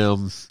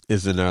Eminem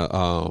isn't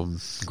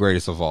a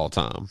greatest of all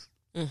time,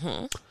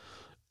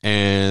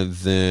 and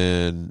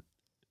then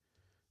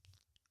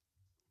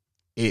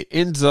it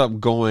ends up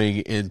going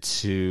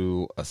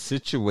into a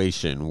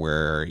situation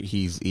where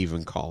he's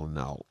even calling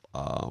out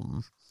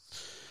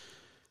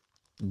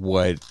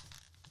what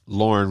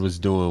Lauren was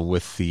doing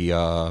with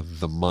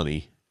the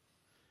money.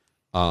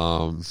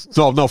 From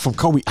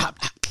Kobe.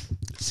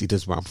 See,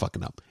 this is where I'm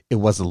fucking up. It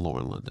wasn't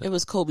Lauren London. It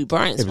was Kobe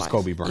Bryant's wife. It was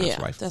Kobe Bryant's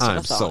wife. That's what I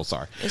I'm thought. so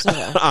sorry. It's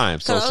okay. I am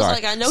so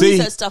sorry. I know he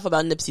said stuff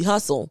about Nipsey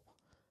Hussle,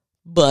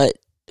 but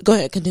go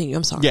ahead, continue.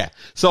 I'm sorry. Yeah.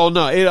 So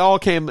no, it all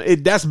came.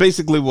 That's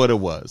basically what it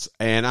was,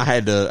 and I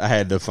had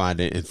to find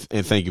it.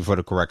 And thank you for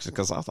the correction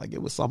because I was like,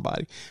 it was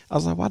somebody. I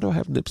was like, why do I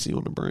have Nipsey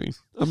on the brain?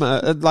 I'm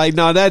like,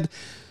 no, that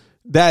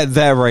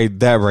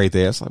right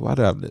there. It's like, why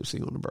do I have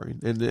Nipsey on the brain?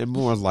 And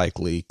more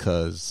likely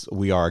because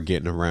we are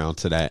getting around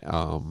to that.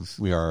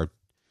 We are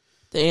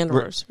the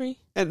anniversary,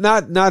 and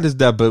not as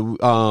that, but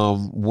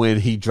when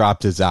he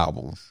dropped his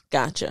album.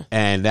 Gotcha.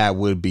 And that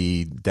would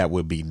be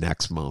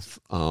next month,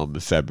 in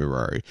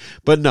February.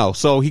 But no,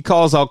 so he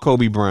calls out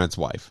Kobe Bryant's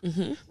wife,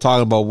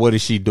 talking about what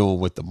is she doing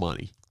with the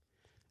money.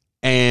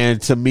 And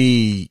to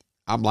me,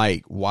 I'm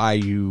like, why are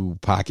you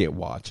pocket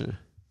watching?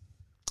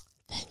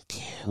 Thank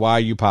you. Why are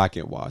you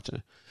pocket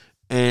watching?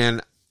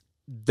 And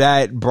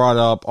that brought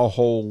up a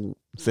whole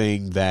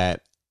thing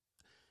that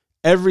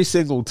every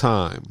single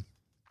time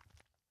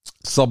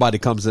somebody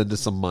comes into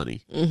some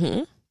money,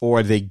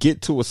 or they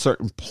get to a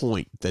certain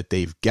point that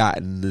they got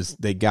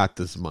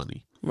this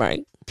money.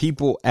 Right.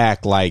 People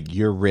act like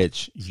you're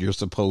rich. You're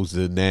supposed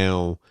to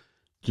now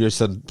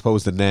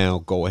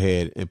go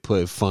ahead and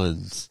put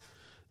funds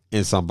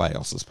in somebody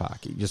else's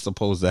pocket. You're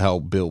supposed to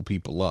help build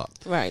people up.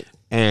 Right.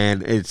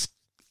 And it's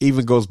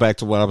even goes back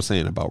to what I was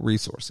saying about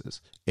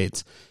resources.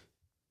 It's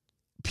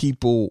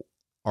literally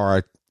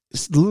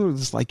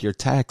just like you're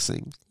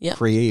taxing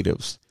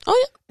creatives. Oh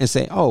yeah. And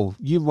say,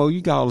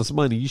 you got all this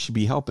money, you should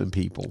be helping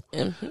people.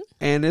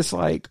 And it's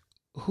like,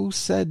 who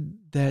said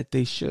that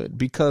they should?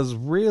 Because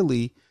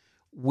really,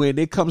 when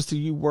it comes to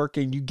you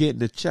working, you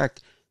getting a check,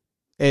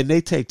 and they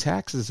take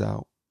taxes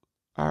out.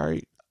 All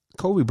right,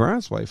 Kobe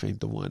Bryant's wife ain't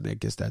the one that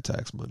gets that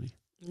tax money.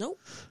 Nope.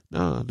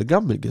 No, the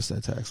government gets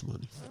that tax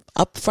money.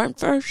 Up front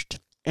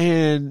first.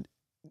 And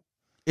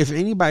if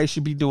anybody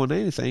should be doing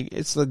anything,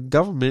 it's the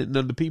government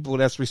and the people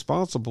that's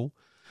responsible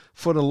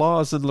for the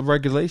laws and the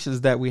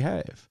regulations that we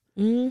have.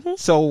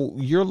 So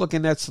you're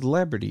looking at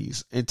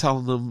celebrities and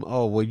telling them,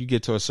 you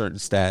get to a certain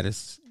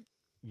status,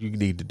 you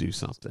need to do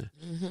something.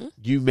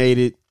 You made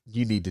it,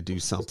 you need to do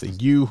something.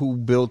 You who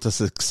built a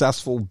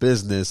successful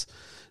business,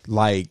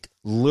 like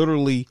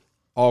literally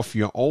off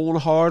your own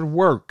hard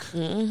work,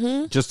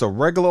 just a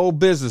regular old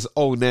business.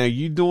 Now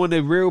you doing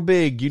it real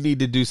big. You need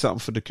to do something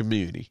for the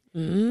community.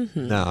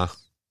 Nah.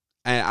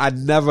 And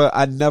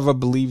I never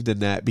believed in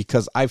that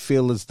because I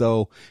feel as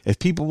though if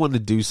people want to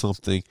do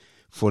something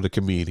for the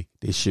community,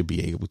 they should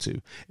be able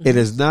to. It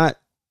is not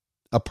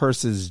a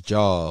person's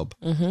job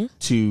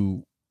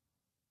to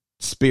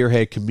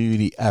spearhead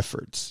community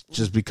efforts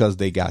just because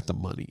they got the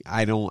money.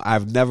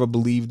 I've never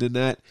believed in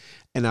that,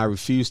 and I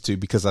refuse to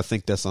because I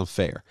think that's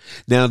unfair.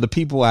 Now, the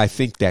people I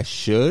think that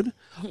should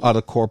are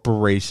the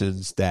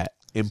corporations that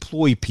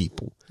employ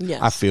people. Yes.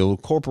 I feel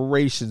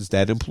corporations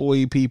that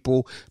employ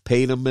people,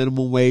 pay them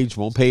minimum wage,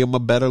 won't pay them a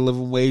better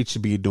living wage,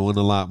 should be doing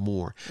a lot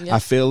more. Yep. I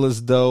feel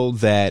as though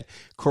that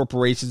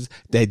corporations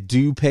that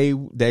do pay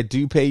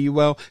you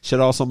well should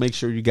also make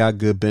sure you got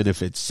good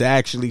benefits.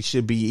 Actually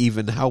should be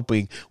even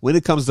helping when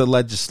it comes to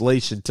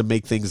legislation to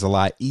make things a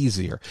lot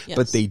easier. Yes.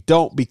 But they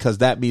don't, because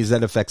that means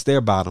that affects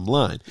their bottom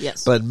line.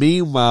 Yes. But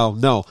meanwhile,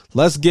 no,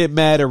 let's get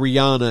mad at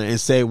Rihanna and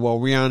say, well,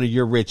 Rihanna,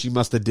 you're rich. You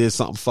must have did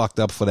something fucked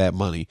up for that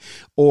money.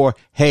 Or,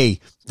 hey,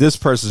 this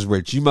person's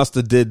rich. You must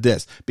have did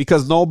this.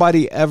 Because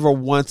nobody ever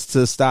wants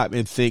to stop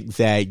and think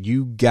that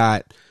you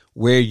got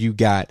where you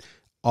got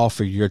off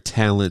of your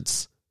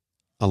talents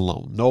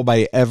alone.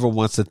 Nobody ever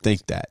wants to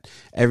think that.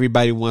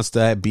 Everybody wants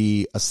to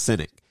be a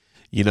cynic.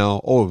 You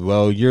know,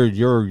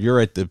 you're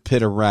at the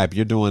pit of rap.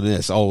 You're doing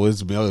this.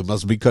 It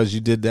must be because you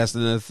did this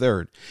and the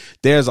third.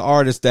 There's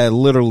artists that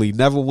literally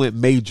never went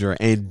major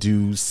and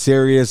do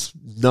serious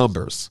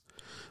numbers,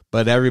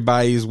 but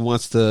everybody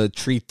wants to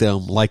treat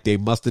them like they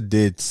must have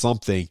did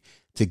something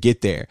to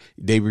get there.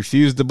 They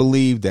refuse to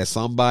believe that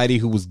somebody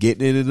who was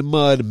getting it in the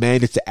mud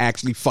managed to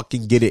actually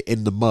fucking get it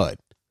in the mud.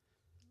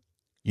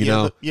 You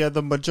know?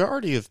 The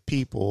majority of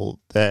people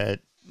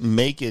that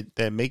make it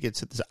to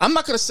this, I'm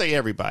not going to say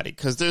everybody,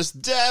 because there's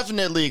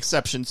definitely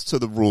exceptions to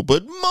the rule,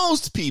 but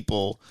most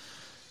people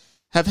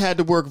have had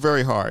to work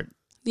very hard.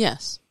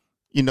 Yes.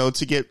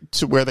 To get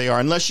to where they are,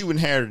 unless you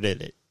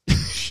inherited it.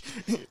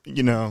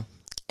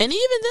 And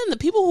even then, the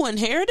people who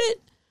inherit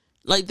it,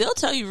 like, they'll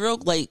tell you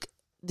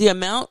the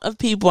amount of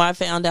people I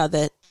found out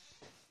that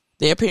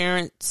their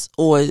parents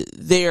or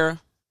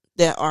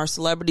that are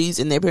celebrities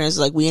and their parents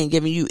are like, we ain't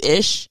giving you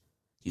ish.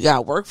 You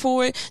gotta work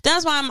for it.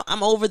 That's why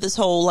I'm over this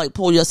whole like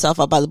pull yourself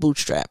up by the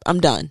bootstrap.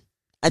 I'm done.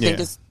 I think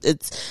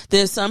it's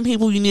there's some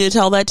people you need to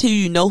tell that to.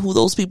 You know who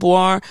those people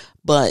are,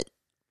 but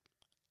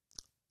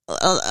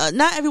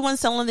not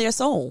everyone's selling their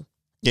soul.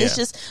 Yeah. It's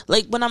just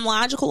like when I'm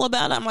logical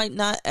about it, I'm like,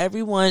 not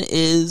everyone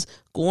is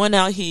going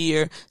out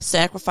here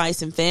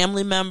sacrificing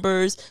family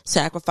members,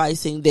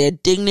 sacrificing their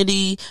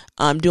dignity,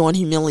 doing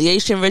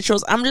humiliation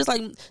rituals. I'm just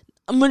like,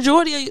 a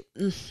majority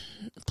of,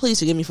 please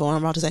forgive me for what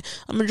I'm about to say,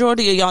 a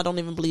majority of y'all don't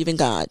even believe in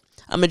God.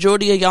 A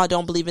majority of y'all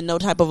don't believe in no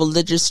type of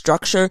religious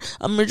structure.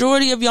 A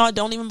majority of y'all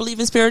don't even believe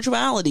in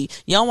spirituality.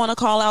 Y'all want to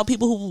call out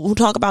people who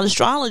talk about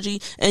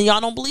astrology and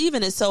y'all don't believe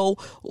in it. So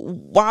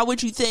why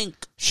would you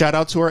think? Shout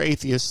out to our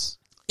atheists.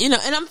 And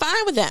I'm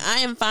fine with that. I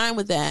am fine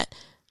with that.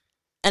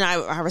 And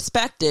I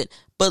respect it.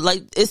 But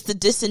like, it's the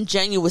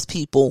disingenuous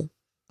people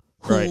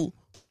who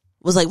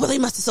was like, well, they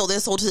must have sold their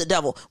soul to the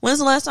devil. When's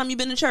the last time you've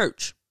been to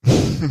church?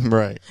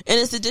 Right. And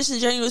it's the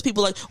disingenuous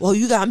people like, well,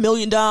 you got $1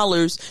 million,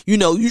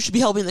 you should be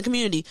helping the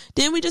community.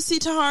 Didn't we just see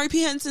Tahari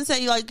P. Henson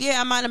say like, yeah,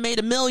 I might have made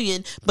 $1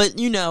 million, but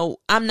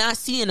I'm not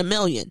seeing $1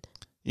 million.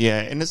 Yeah.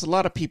 And there's a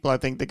lot of people, I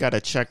think, they got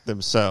to check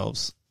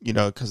themselves,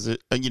 because,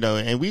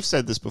 and we've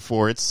said this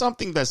before, it's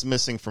something that's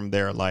missing from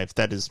their life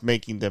that is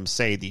making them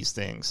say these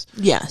things.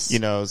 Yes.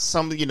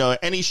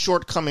 Any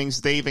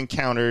shortcomings they've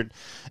encountered,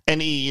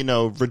 any,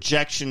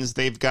 rejections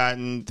they've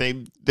gotten,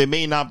 they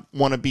may not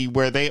want to be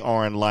where they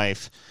are in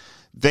life.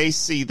 They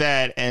see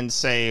that and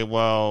say,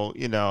 well,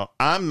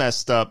 I'm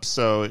messed up.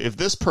 So if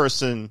this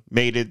person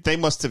made it, they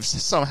must have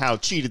somehow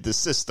cheated the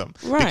system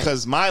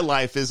because my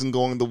life isn't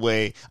going the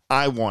way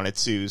I want it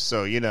to.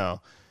 So,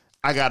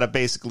 I got to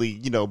basically,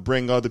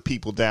 bring other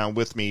people down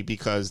with me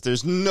because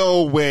there's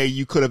no way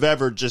you could have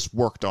ever just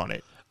worked on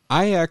it.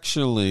 I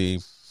actually,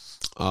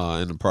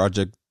 in a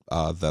project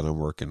that I'm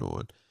working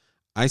on,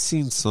 I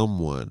seen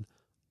someone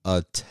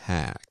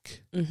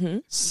attack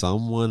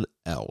someone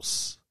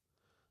else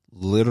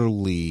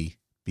literally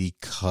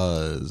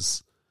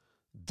because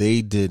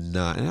they did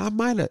not, and I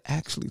might have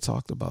actually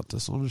talked about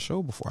this on the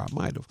show before. I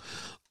might have,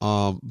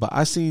 but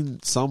I seen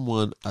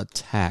someone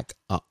attack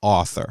an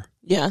author.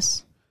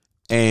 Yes.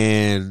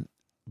 And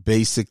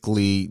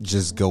basically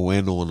just go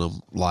in on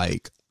them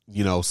like,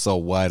 so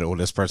what? Or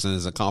this person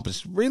has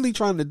accomplished, really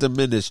trying to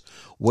diminish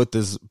what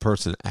this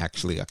person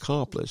actually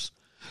accomplished.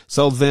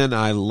 So then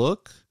I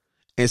look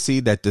and see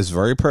that this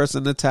very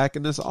person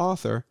attacking this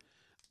author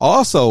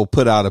also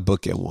put out a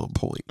book at one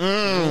point.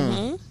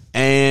 Mm-hmm.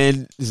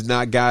 And has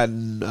not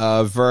gotten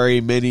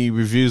very many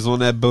reviews on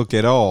that book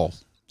at all.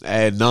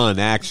 And none,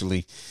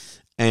 actually.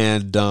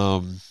 And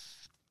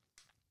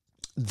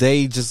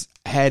they just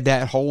had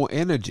that whole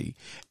energy.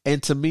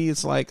 And to me,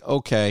 it's like,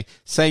 okay,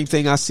 same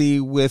thing I see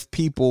with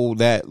people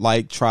that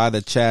like try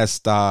to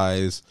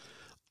chastise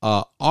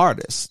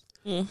artists.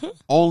 Mm-hmm.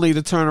 Only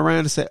to turn around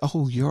and say,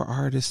 oh, you're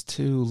artist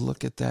too.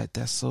 Look at that.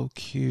 That's so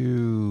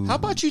cute. How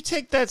about you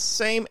take that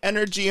same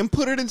energy and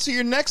put it into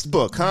your next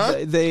book, huh?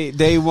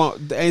 They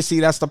won't. And see,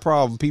 that's the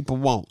problem. People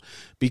won't,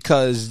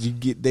 because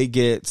they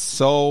get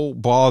so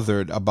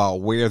bothered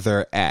about where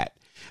they're at.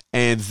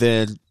 And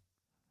then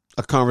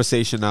a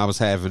conversation I was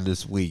having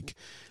this week,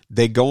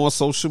 they go on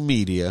social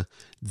media,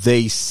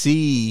 they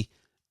see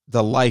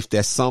the life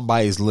that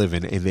somebody's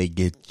living, and they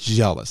get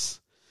jealous.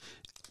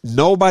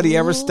 Nobody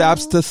ever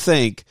stops to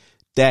think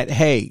that,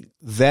 hey,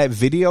 that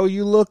video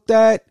you looked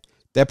at,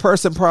 that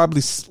person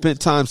probably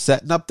spent time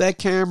setting up that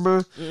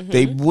camera. Mm-hmm.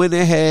 They went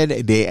ahead,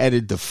 they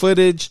edited the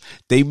footage,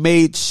 they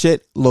made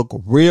shit look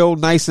real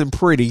nice and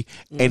pretty,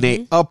 and they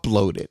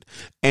uploaded.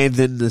 And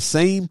then the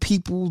same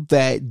people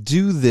that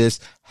do this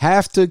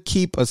have to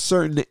keep a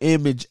certain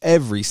image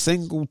every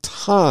single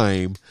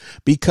time,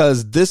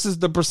 because this is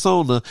the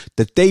persona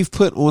that they've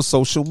put on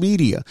social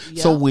media. Yep.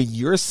 So when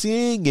you're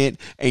seeing it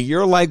and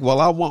you're like,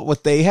 well, I want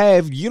what they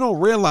have, you don't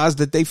realize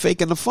that they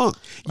faking the funk.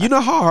 Right. You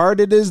know how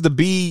hard it is to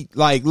be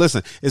like,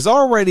 listen, it's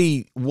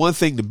already one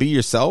thing to be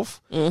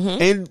yourself,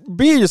 and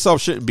being yourself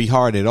shouldn't be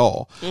hard at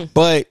all.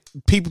 But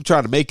people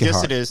try to make it hard.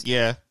 Yes, it is.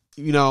 Yeah.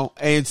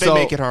 And they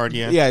make it hard.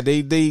 Yeah. Yeah.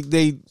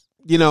 They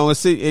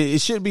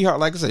it shouldn't be hard.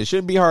 Like I said, it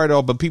shouldn't be hard at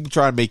all, but people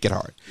try to make it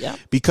hard. Yeah.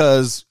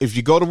 Because if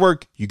you go to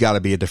work, you got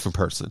to be a different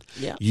person.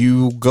 Yeah.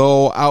 You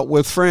go out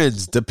with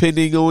friends,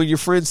 depending on your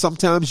friends,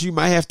 sometimes you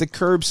might have to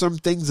curb some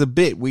things a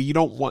bit where you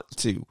don't want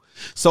to.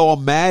 So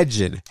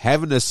imagine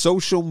having a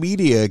social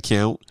media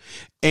account,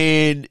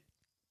 and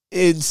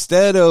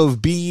instead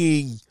of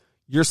being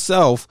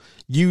yourself,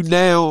 you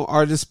now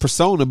are this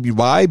persona.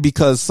 Why?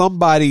 Because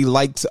somebody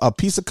likes a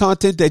piece of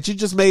content that you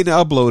just made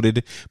and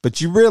uploaded,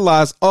 but you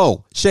realize,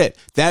 oh shit,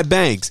 that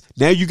bangs.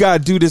 Now you got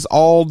to do this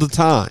all the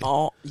time.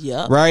 Oh,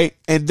 yeah. Right?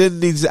 And then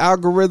these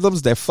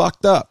algorithms, they're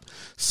fucked up.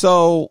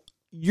 So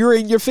you're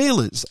in your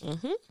feelings.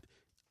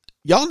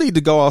 Y'all need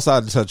to go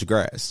outside and touch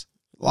grass.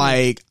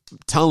 Like, I'm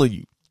telling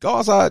you, go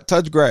outside,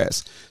 touch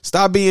grass,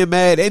 stop being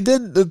mad. And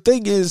then the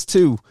thing is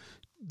too,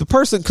 the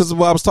person, because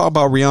what I was talking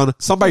about Rihanna,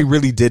 somebody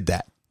really did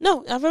that.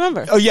 No, I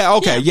remember. Oh yeah,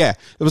 okay, yeah.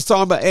 It was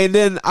talking about, and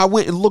then I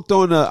went and looked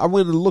on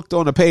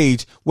the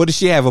page. What does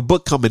she have? A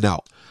book coming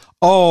out?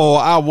 Oh,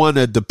 I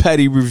wanted the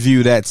petty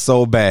review that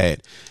so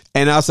bad.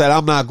 And I said,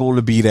 I'm not going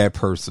to be that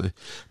person,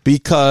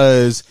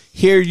 because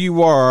here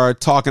you are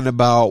talking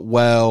about,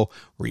 well,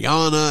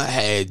 Rihanna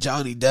had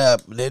Johnny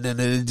Depp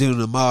doing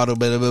the model,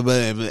 blah, blah, blah,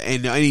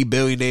 and any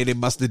billionaire that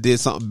must have did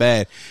something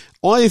bad.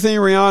 Only thing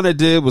Rihanna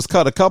did was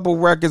cut a couple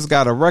records,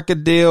 got a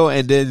record deal,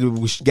 and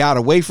then got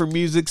away from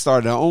music,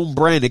 started her own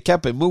brand, and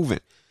kept it moving.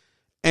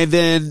 And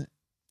then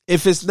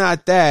if it's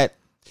not that,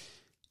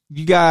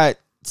 you got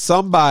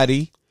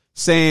somebody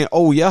saying,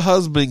 oh, your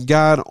husband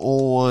got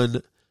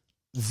on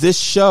this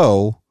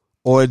show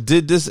or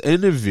did this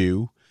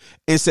interview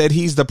and said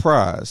he's the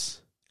prize.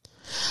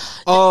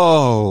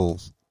 Oh,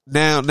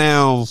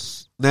 now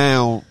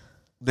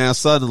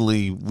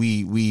suddenly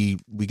we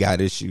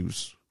got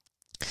issues.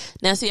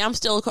 Now, see, I'm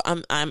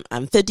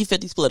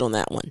 50-50 split on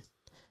that one.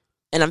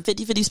 And I'm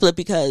 50-50 split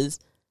because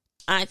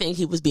I think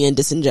he was being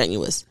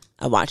disingenuous.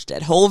 I watched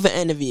that whole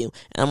interview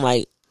and I'm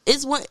like,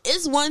 it's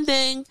one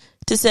thing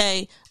to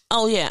say,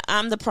 oh yeah,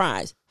 I'm the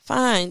prize.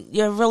 Fine,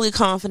 you're really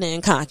confident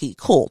and cocky.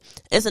 Cool.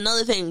 It's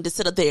another thing to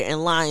sit up there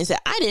and lie and say,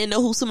 I didn't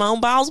know who Simone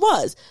Biles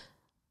was.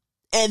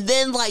 And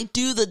then like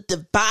do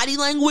the body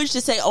language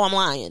to say, oh, I'm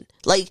lying.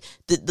 Like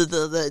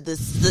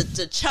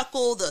the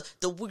chuckle,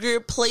 the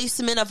weird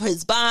placement of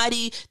his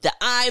body, the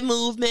eye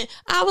movement.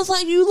 I was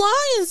like, you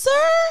lying,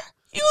 sir?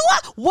 You lie?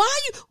 Why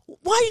you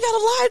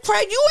gotta lie,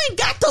 Craig? You ain't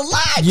got to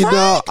lie, Craig. You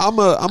know, I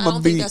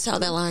don't think that's how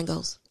that line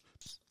goes.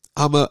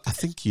 I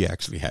think you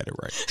actually had it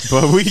right,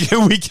 but we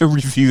can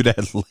review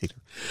that later.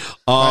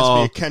 Reminds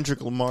me of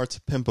Kendrick Lamar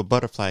to Pimp a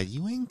Butterfly.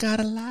 You ain't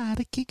gotta lie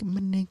to kick him a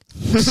nigga.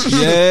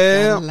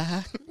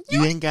 Yeah,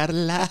 you ain't gotta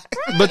lie.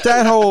 But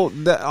that whole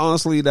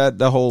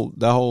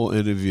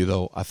interview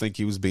though, I think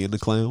he was being the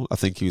clown. I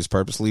think he was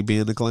purposely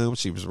being the clown.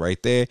 She was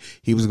right there.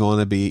 He was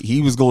going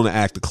to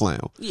act the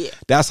clown. Yeah,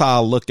 that's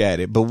how I look at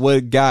it. But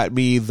what got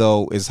me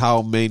though is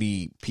how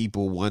many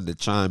people wanted to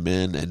chime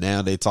in, and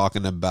now they're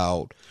talking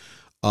about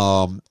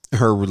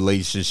her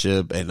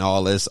relationship and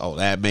all this. Oh,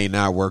 that may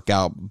not work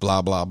out,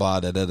 blah blah blah,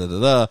 da da da da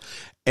da.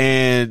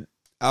 And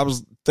I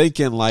was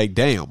thinking like,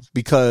 damn,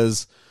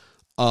 because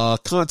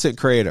content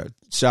creator,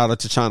 shout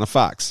out to China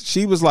Fox,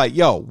 she was like,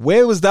 yo,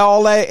 where was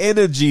all that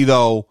energy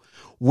though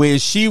when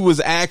she was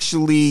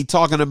actually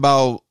talking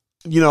about,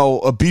 you know,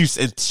 abuse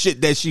and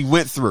shit that she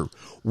went through?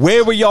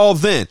 Where were y'all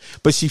then?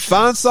 But she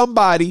found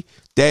somebody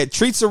that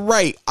treats her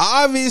right,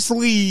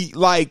 obviously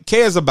like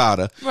cares about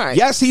her. Right.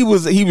 Yes, he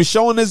was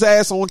showing his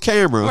ass on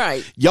camera.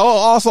 Right. Y'all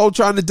also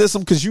trying to diss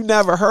him because you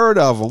never heard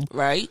of him.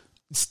 Right.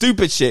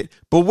 Stupid shit.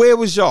 But where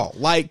was y'all?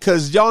 Like,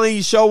 because y'all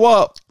didn't show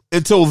up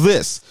until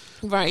this.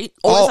 Right.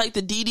 Or it's like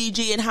the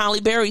DDG and Halle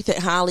Bailey,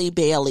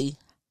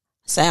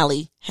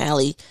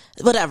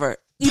 whatever.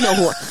 You know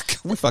who.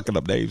 We fucking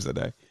up names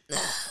today. Go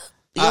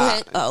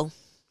ahead. Oh.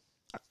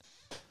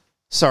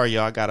 Sorry,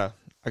 y'all. I gotta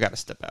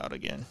step out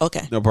again.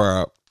 Okay. No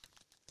problem.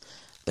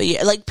 But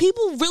yeah, like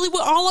people really were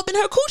all up in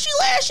her coochie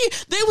last year.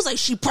 They was like,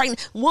 she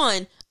pregnant.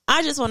 One,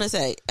 I just want to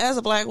say, as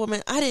a black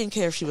woman, I didn't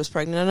care if she was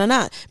pregnant or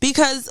not,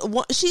 because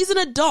she's an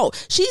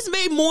adult. She's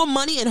made more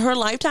money in her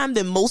lifetime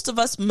than most of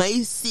us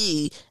may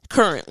see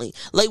currently.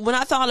 Like when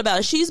I thought about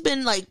it, she's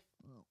been like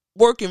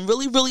working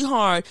really, really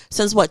hard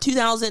since what,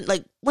 2000,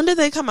 like when did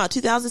they come out?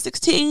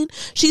 2016?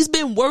 She's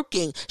been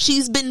working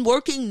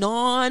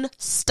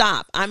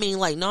non-stop. I mean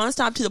like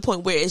non-stop to the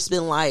point where it's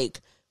been like,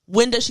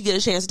 when does she get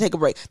a chance to take a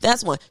break?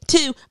 That's one.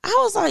 Two, I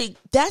was like,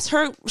 that's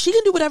her. She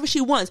can do whatever she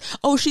wants.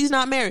 Oh, she's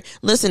not married.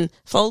 Listen,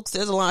 folks,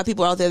 there's a lot of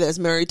people out there that's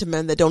married to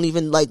men that don't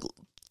even like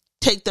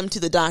take them to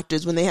the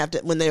doctors when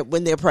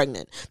they're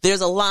pregnant.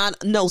 There's a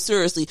lot. No,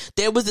 seriously.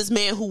 There was this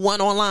man who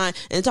went online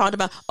and talked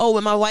about, oh,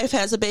 when my wife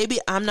has a baby,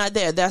 I'm not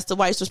there. That's the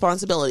wife's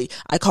responsibility.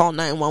 I called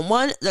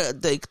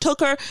 911. They took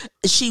her.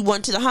 She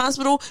went to the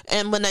hospital.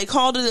 And when they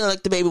called her,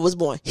 like the baby was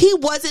born. He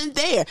wasn't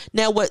there.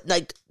 Now what,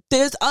 like,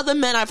 there's other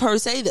men I've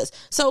heard say this.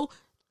 So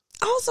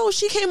also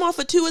she came off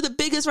of two of the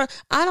biggest.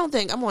 I don't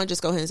think, I'm going to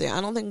just go ahead and say, I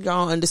don't think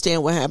y'all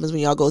understand what happens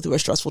when y'all go through a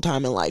stressful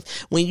time in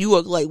life. When you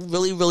are like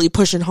really, really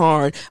pushing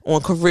hard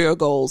on career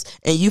goals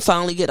and you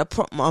finally get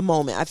a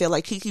moment. I feel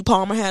like Keke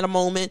Palmer had a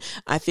moment.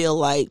 I feel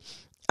like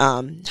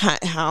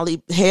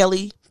Halle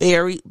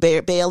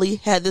Bailey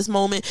had this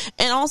moment.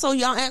 And also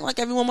y'all act like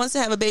everyone wants to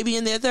have a baby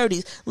in their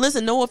 30s.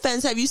 Listen, no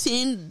offense. Have you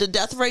seen the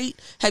death rate?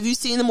 Have you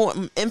seen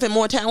the infant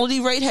mortality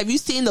rate? Have you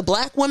seen the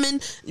black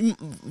women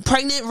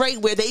pregnant rate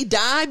where they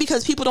die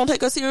because people don't take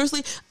her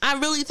seriously? I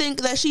really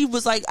think that she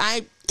was like,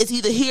 it's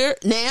either here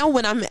now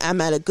when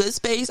I'm at a good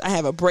space, I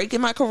have a break in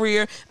my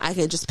career, I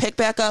can just pick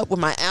back up with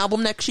my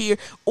album next year,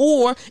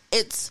 or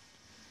it's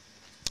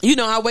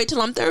I wait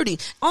till I'm 30.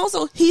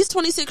 Also, he's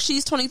 26,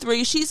 she's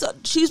 23. She's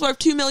worth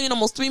 $2 million,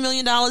 almost $3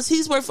 million.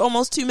 He's worth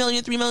almost $2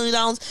 million, $3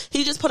 million.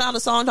 He just put out a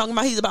song talking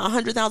about he's about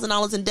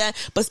 $100,000 in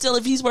debt, but still,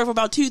 if he's worth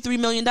about $2-3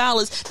 million,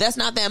 that's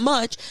not that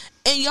much.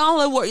 And y'all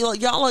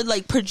are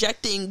like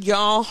projecting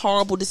y'all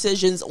horrible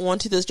decisions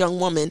onto this young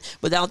woman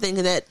without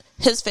thinking that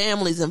his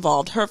family's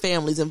involved, her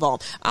family's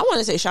involved. I want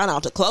to say shout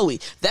out to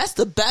Chloe. That's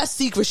the best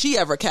secret she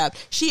ever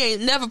kept. She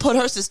ain't never put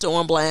her sister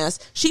on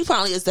blast. She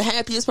probably is the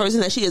happiest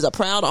person that she is a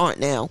proud aunt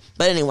now.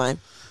 But anyway.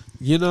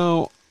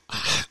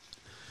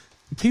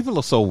 People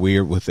are so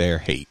weird with their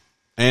hate.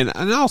 And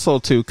also,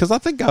 too, because I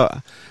think,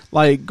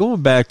 like,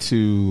 going back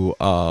to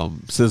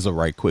SZA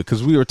right quick,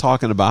 because we were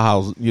talking about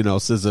how,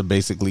 SZA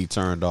basically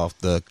turned off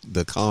the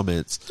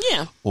comments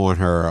on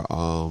her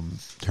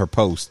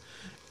post.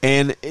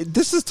 And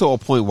this is to a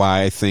point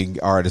why I think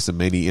artists and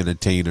many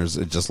entertainers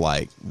are just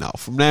like, no,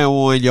 from now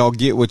on, y'all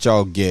get what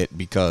y'all get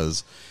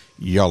because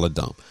y'all are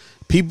dumb.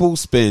 People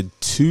spend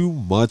too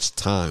much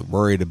time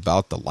worried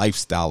about the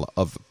lifestyle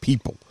of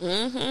people.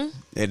 Mm-hmm.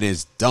 And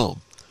it's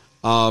dumb.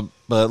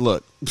 But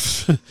look,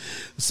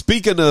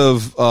 speaking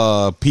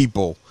of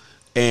people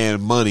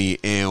and money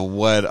and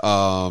what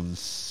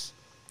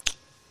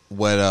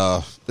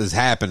is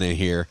happening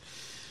here,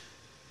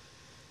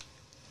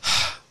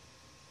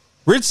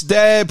 Rich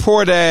Dad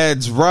Poor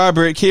Dad's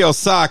Robert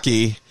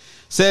Kiyosaki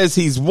says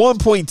he's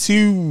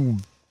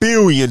 $1.2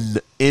 billion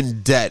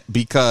in debt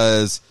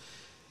because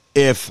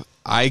if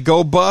I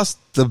go bust,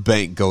 the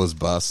bank goes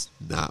bust.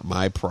 Not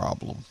my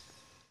problem.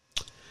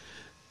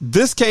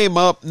 This came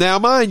up. Now,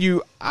 mind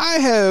you,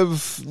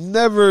 I've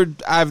never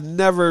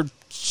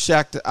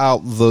checked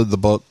out the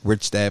book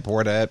Rich Dad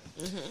Poor Dad.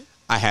 Mm-hmm.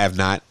 I have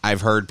not.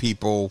 I've heard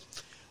people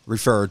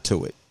refer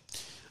to it.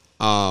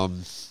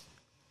 I've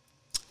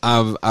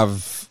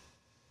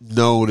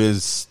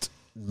noticed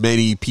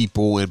many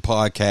people in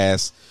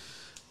podcasts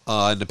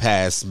in the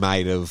past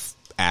might have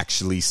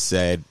actually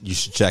said you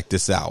should check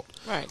this out.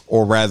 Right.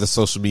 Or rather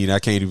social media. I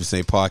can't even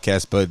say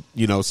podcast, but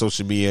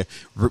social media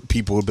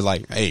people would be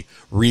like, hey,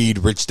 read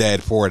Rich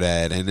Dad Poor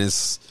Dad. And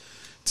it's,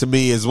 to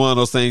me, is one of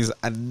those things.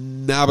 I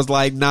was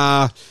like,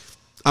 nah,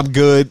 I'm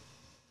good,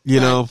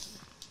 know.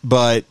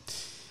 But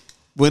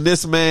when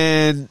this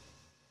man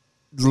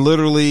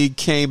literally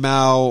came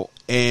out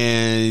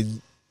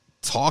and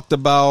talked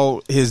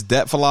about his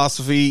debt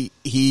philosophy,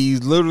 he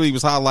literally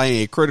was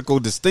highlighting a critical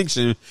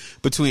distinction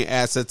between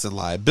assets and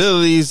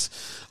liabilities.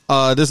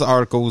 This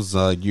article is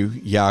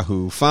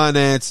Yahoo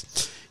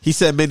Finance. He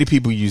said many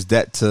people use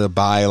debt to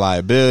buy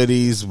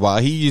liabilities while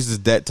he uses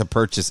debt to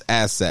purchase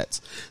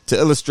assets. To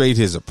illustrate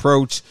his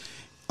approach,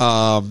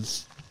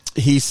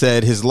 he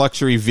said his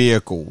luxury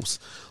vehicles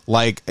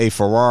like a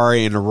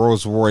Ferrari and a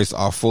Rolls Royce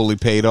are fully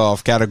paid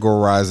off,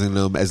 categorizing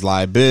them as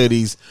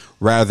liabilities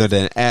rather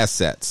than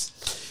assets.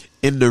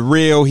 In the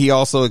reel, he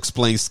also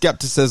explained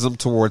skepticism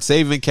toward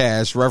saving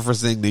cash,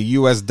 referencing the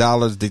U.S.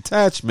 dollar's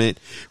detachment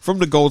from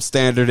the gold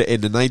standard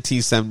in the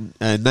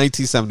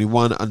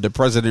 1971 under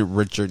President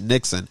Richard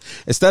Nixon.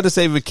 Instead of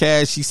saving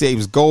cash, he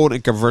saves gold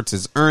and converts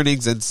his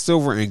earnings into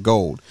silver and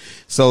gold.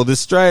 So this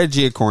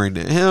strategy, according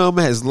to him,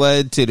 has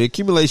led to the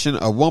accumulation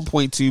of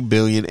 $1.2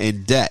 billion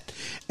in debt,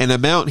 an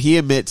amount he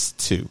admits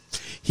to.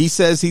 He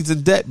says he's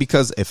in debt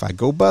because if I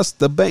go bust,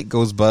 the bank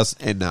goes bust,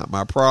 and not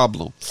my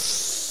problem.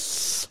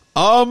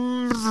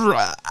 Yeah.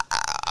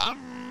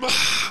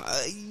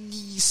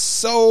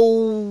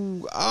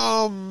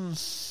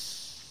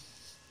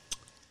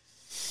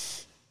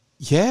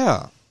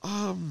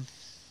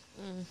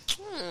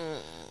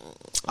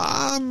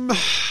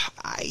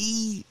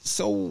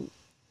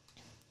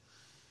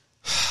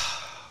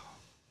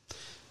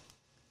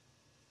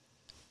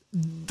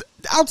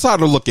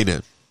 Outside of looking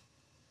in.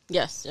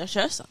 Yes.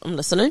 I'm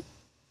listening.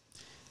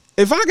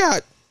 If I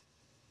got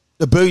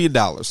 $1 billion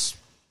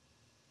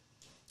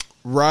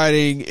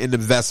riding in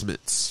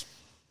investments,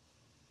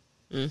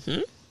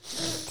 mm-hmm,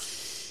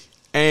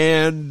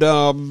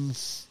 and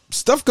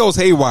stuff goes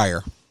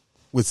haywire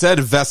with said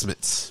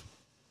investments,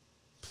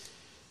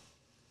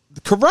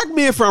 correct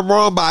me if I'm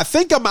wrong, but I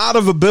think I'm out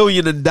of $1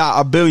 billion,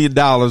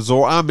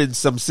 or I'm in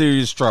some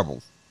serious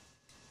trouble.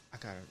 I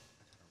got it.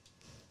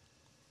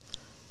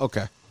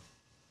 Okay.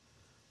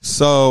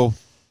 So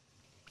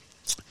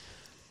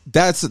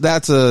that's a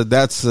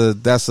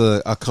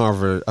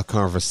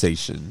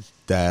conversation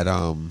that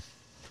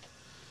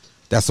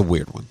that's a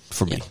weird one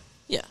for me.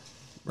 Yeah.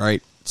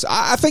 Right. So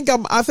I think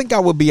I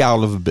would be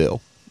out of a bill.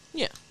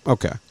 Yeah.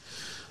 Okay.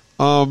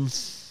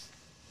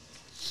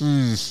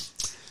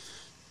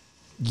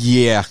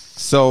 Yeah.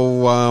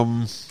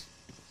 So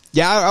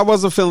yeah, I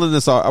wasn't feeling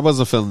this. I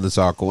wasn't feeling this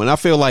article, and I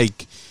feel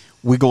like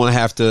we're going to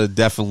have to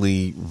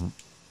definitely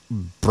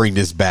bring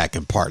this back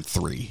in part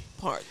 3.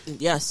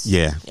 Yes.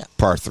 Yeah.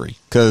 Part 3,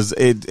 because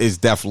it is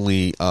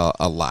definitely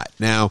a lot.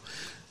 Now,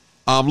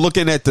 I'm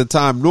looking at the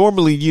time.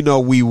 Normally,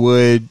 we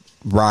would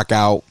rock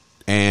out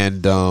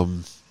and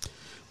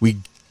we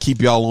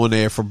keep y'all on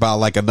there for about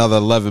like another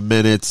 11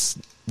 minutes,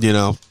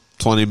 20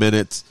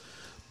 minutes.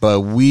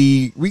 But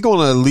we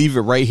gonna leave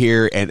it right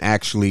here and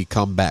actually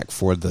come back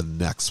for the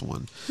next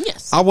one.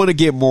 Yes. I want to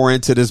get more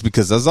into this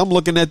because as I'm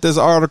looking at this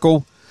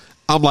article,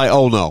 I'm like,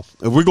 oh no,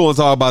 if we're going to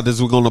talk about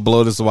this, we're going to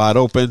blow this wide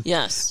open.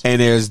 Yes.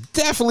 And there's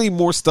definitely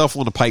more stuff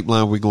on the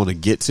pipeline we're going to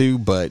get to,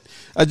 but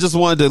I just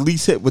wanted to at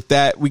least hit with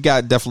that. We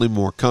got definitely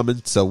more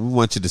coming, so we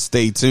want you to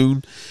stay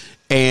tuned.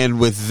 And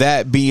with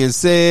that being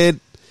said,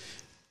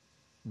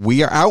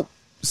 we are out.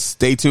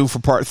 Stay tuned for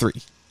part 3.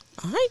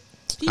 All right.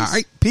 Peace. All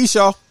right. Peace,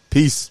 y'all.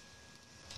 Peace.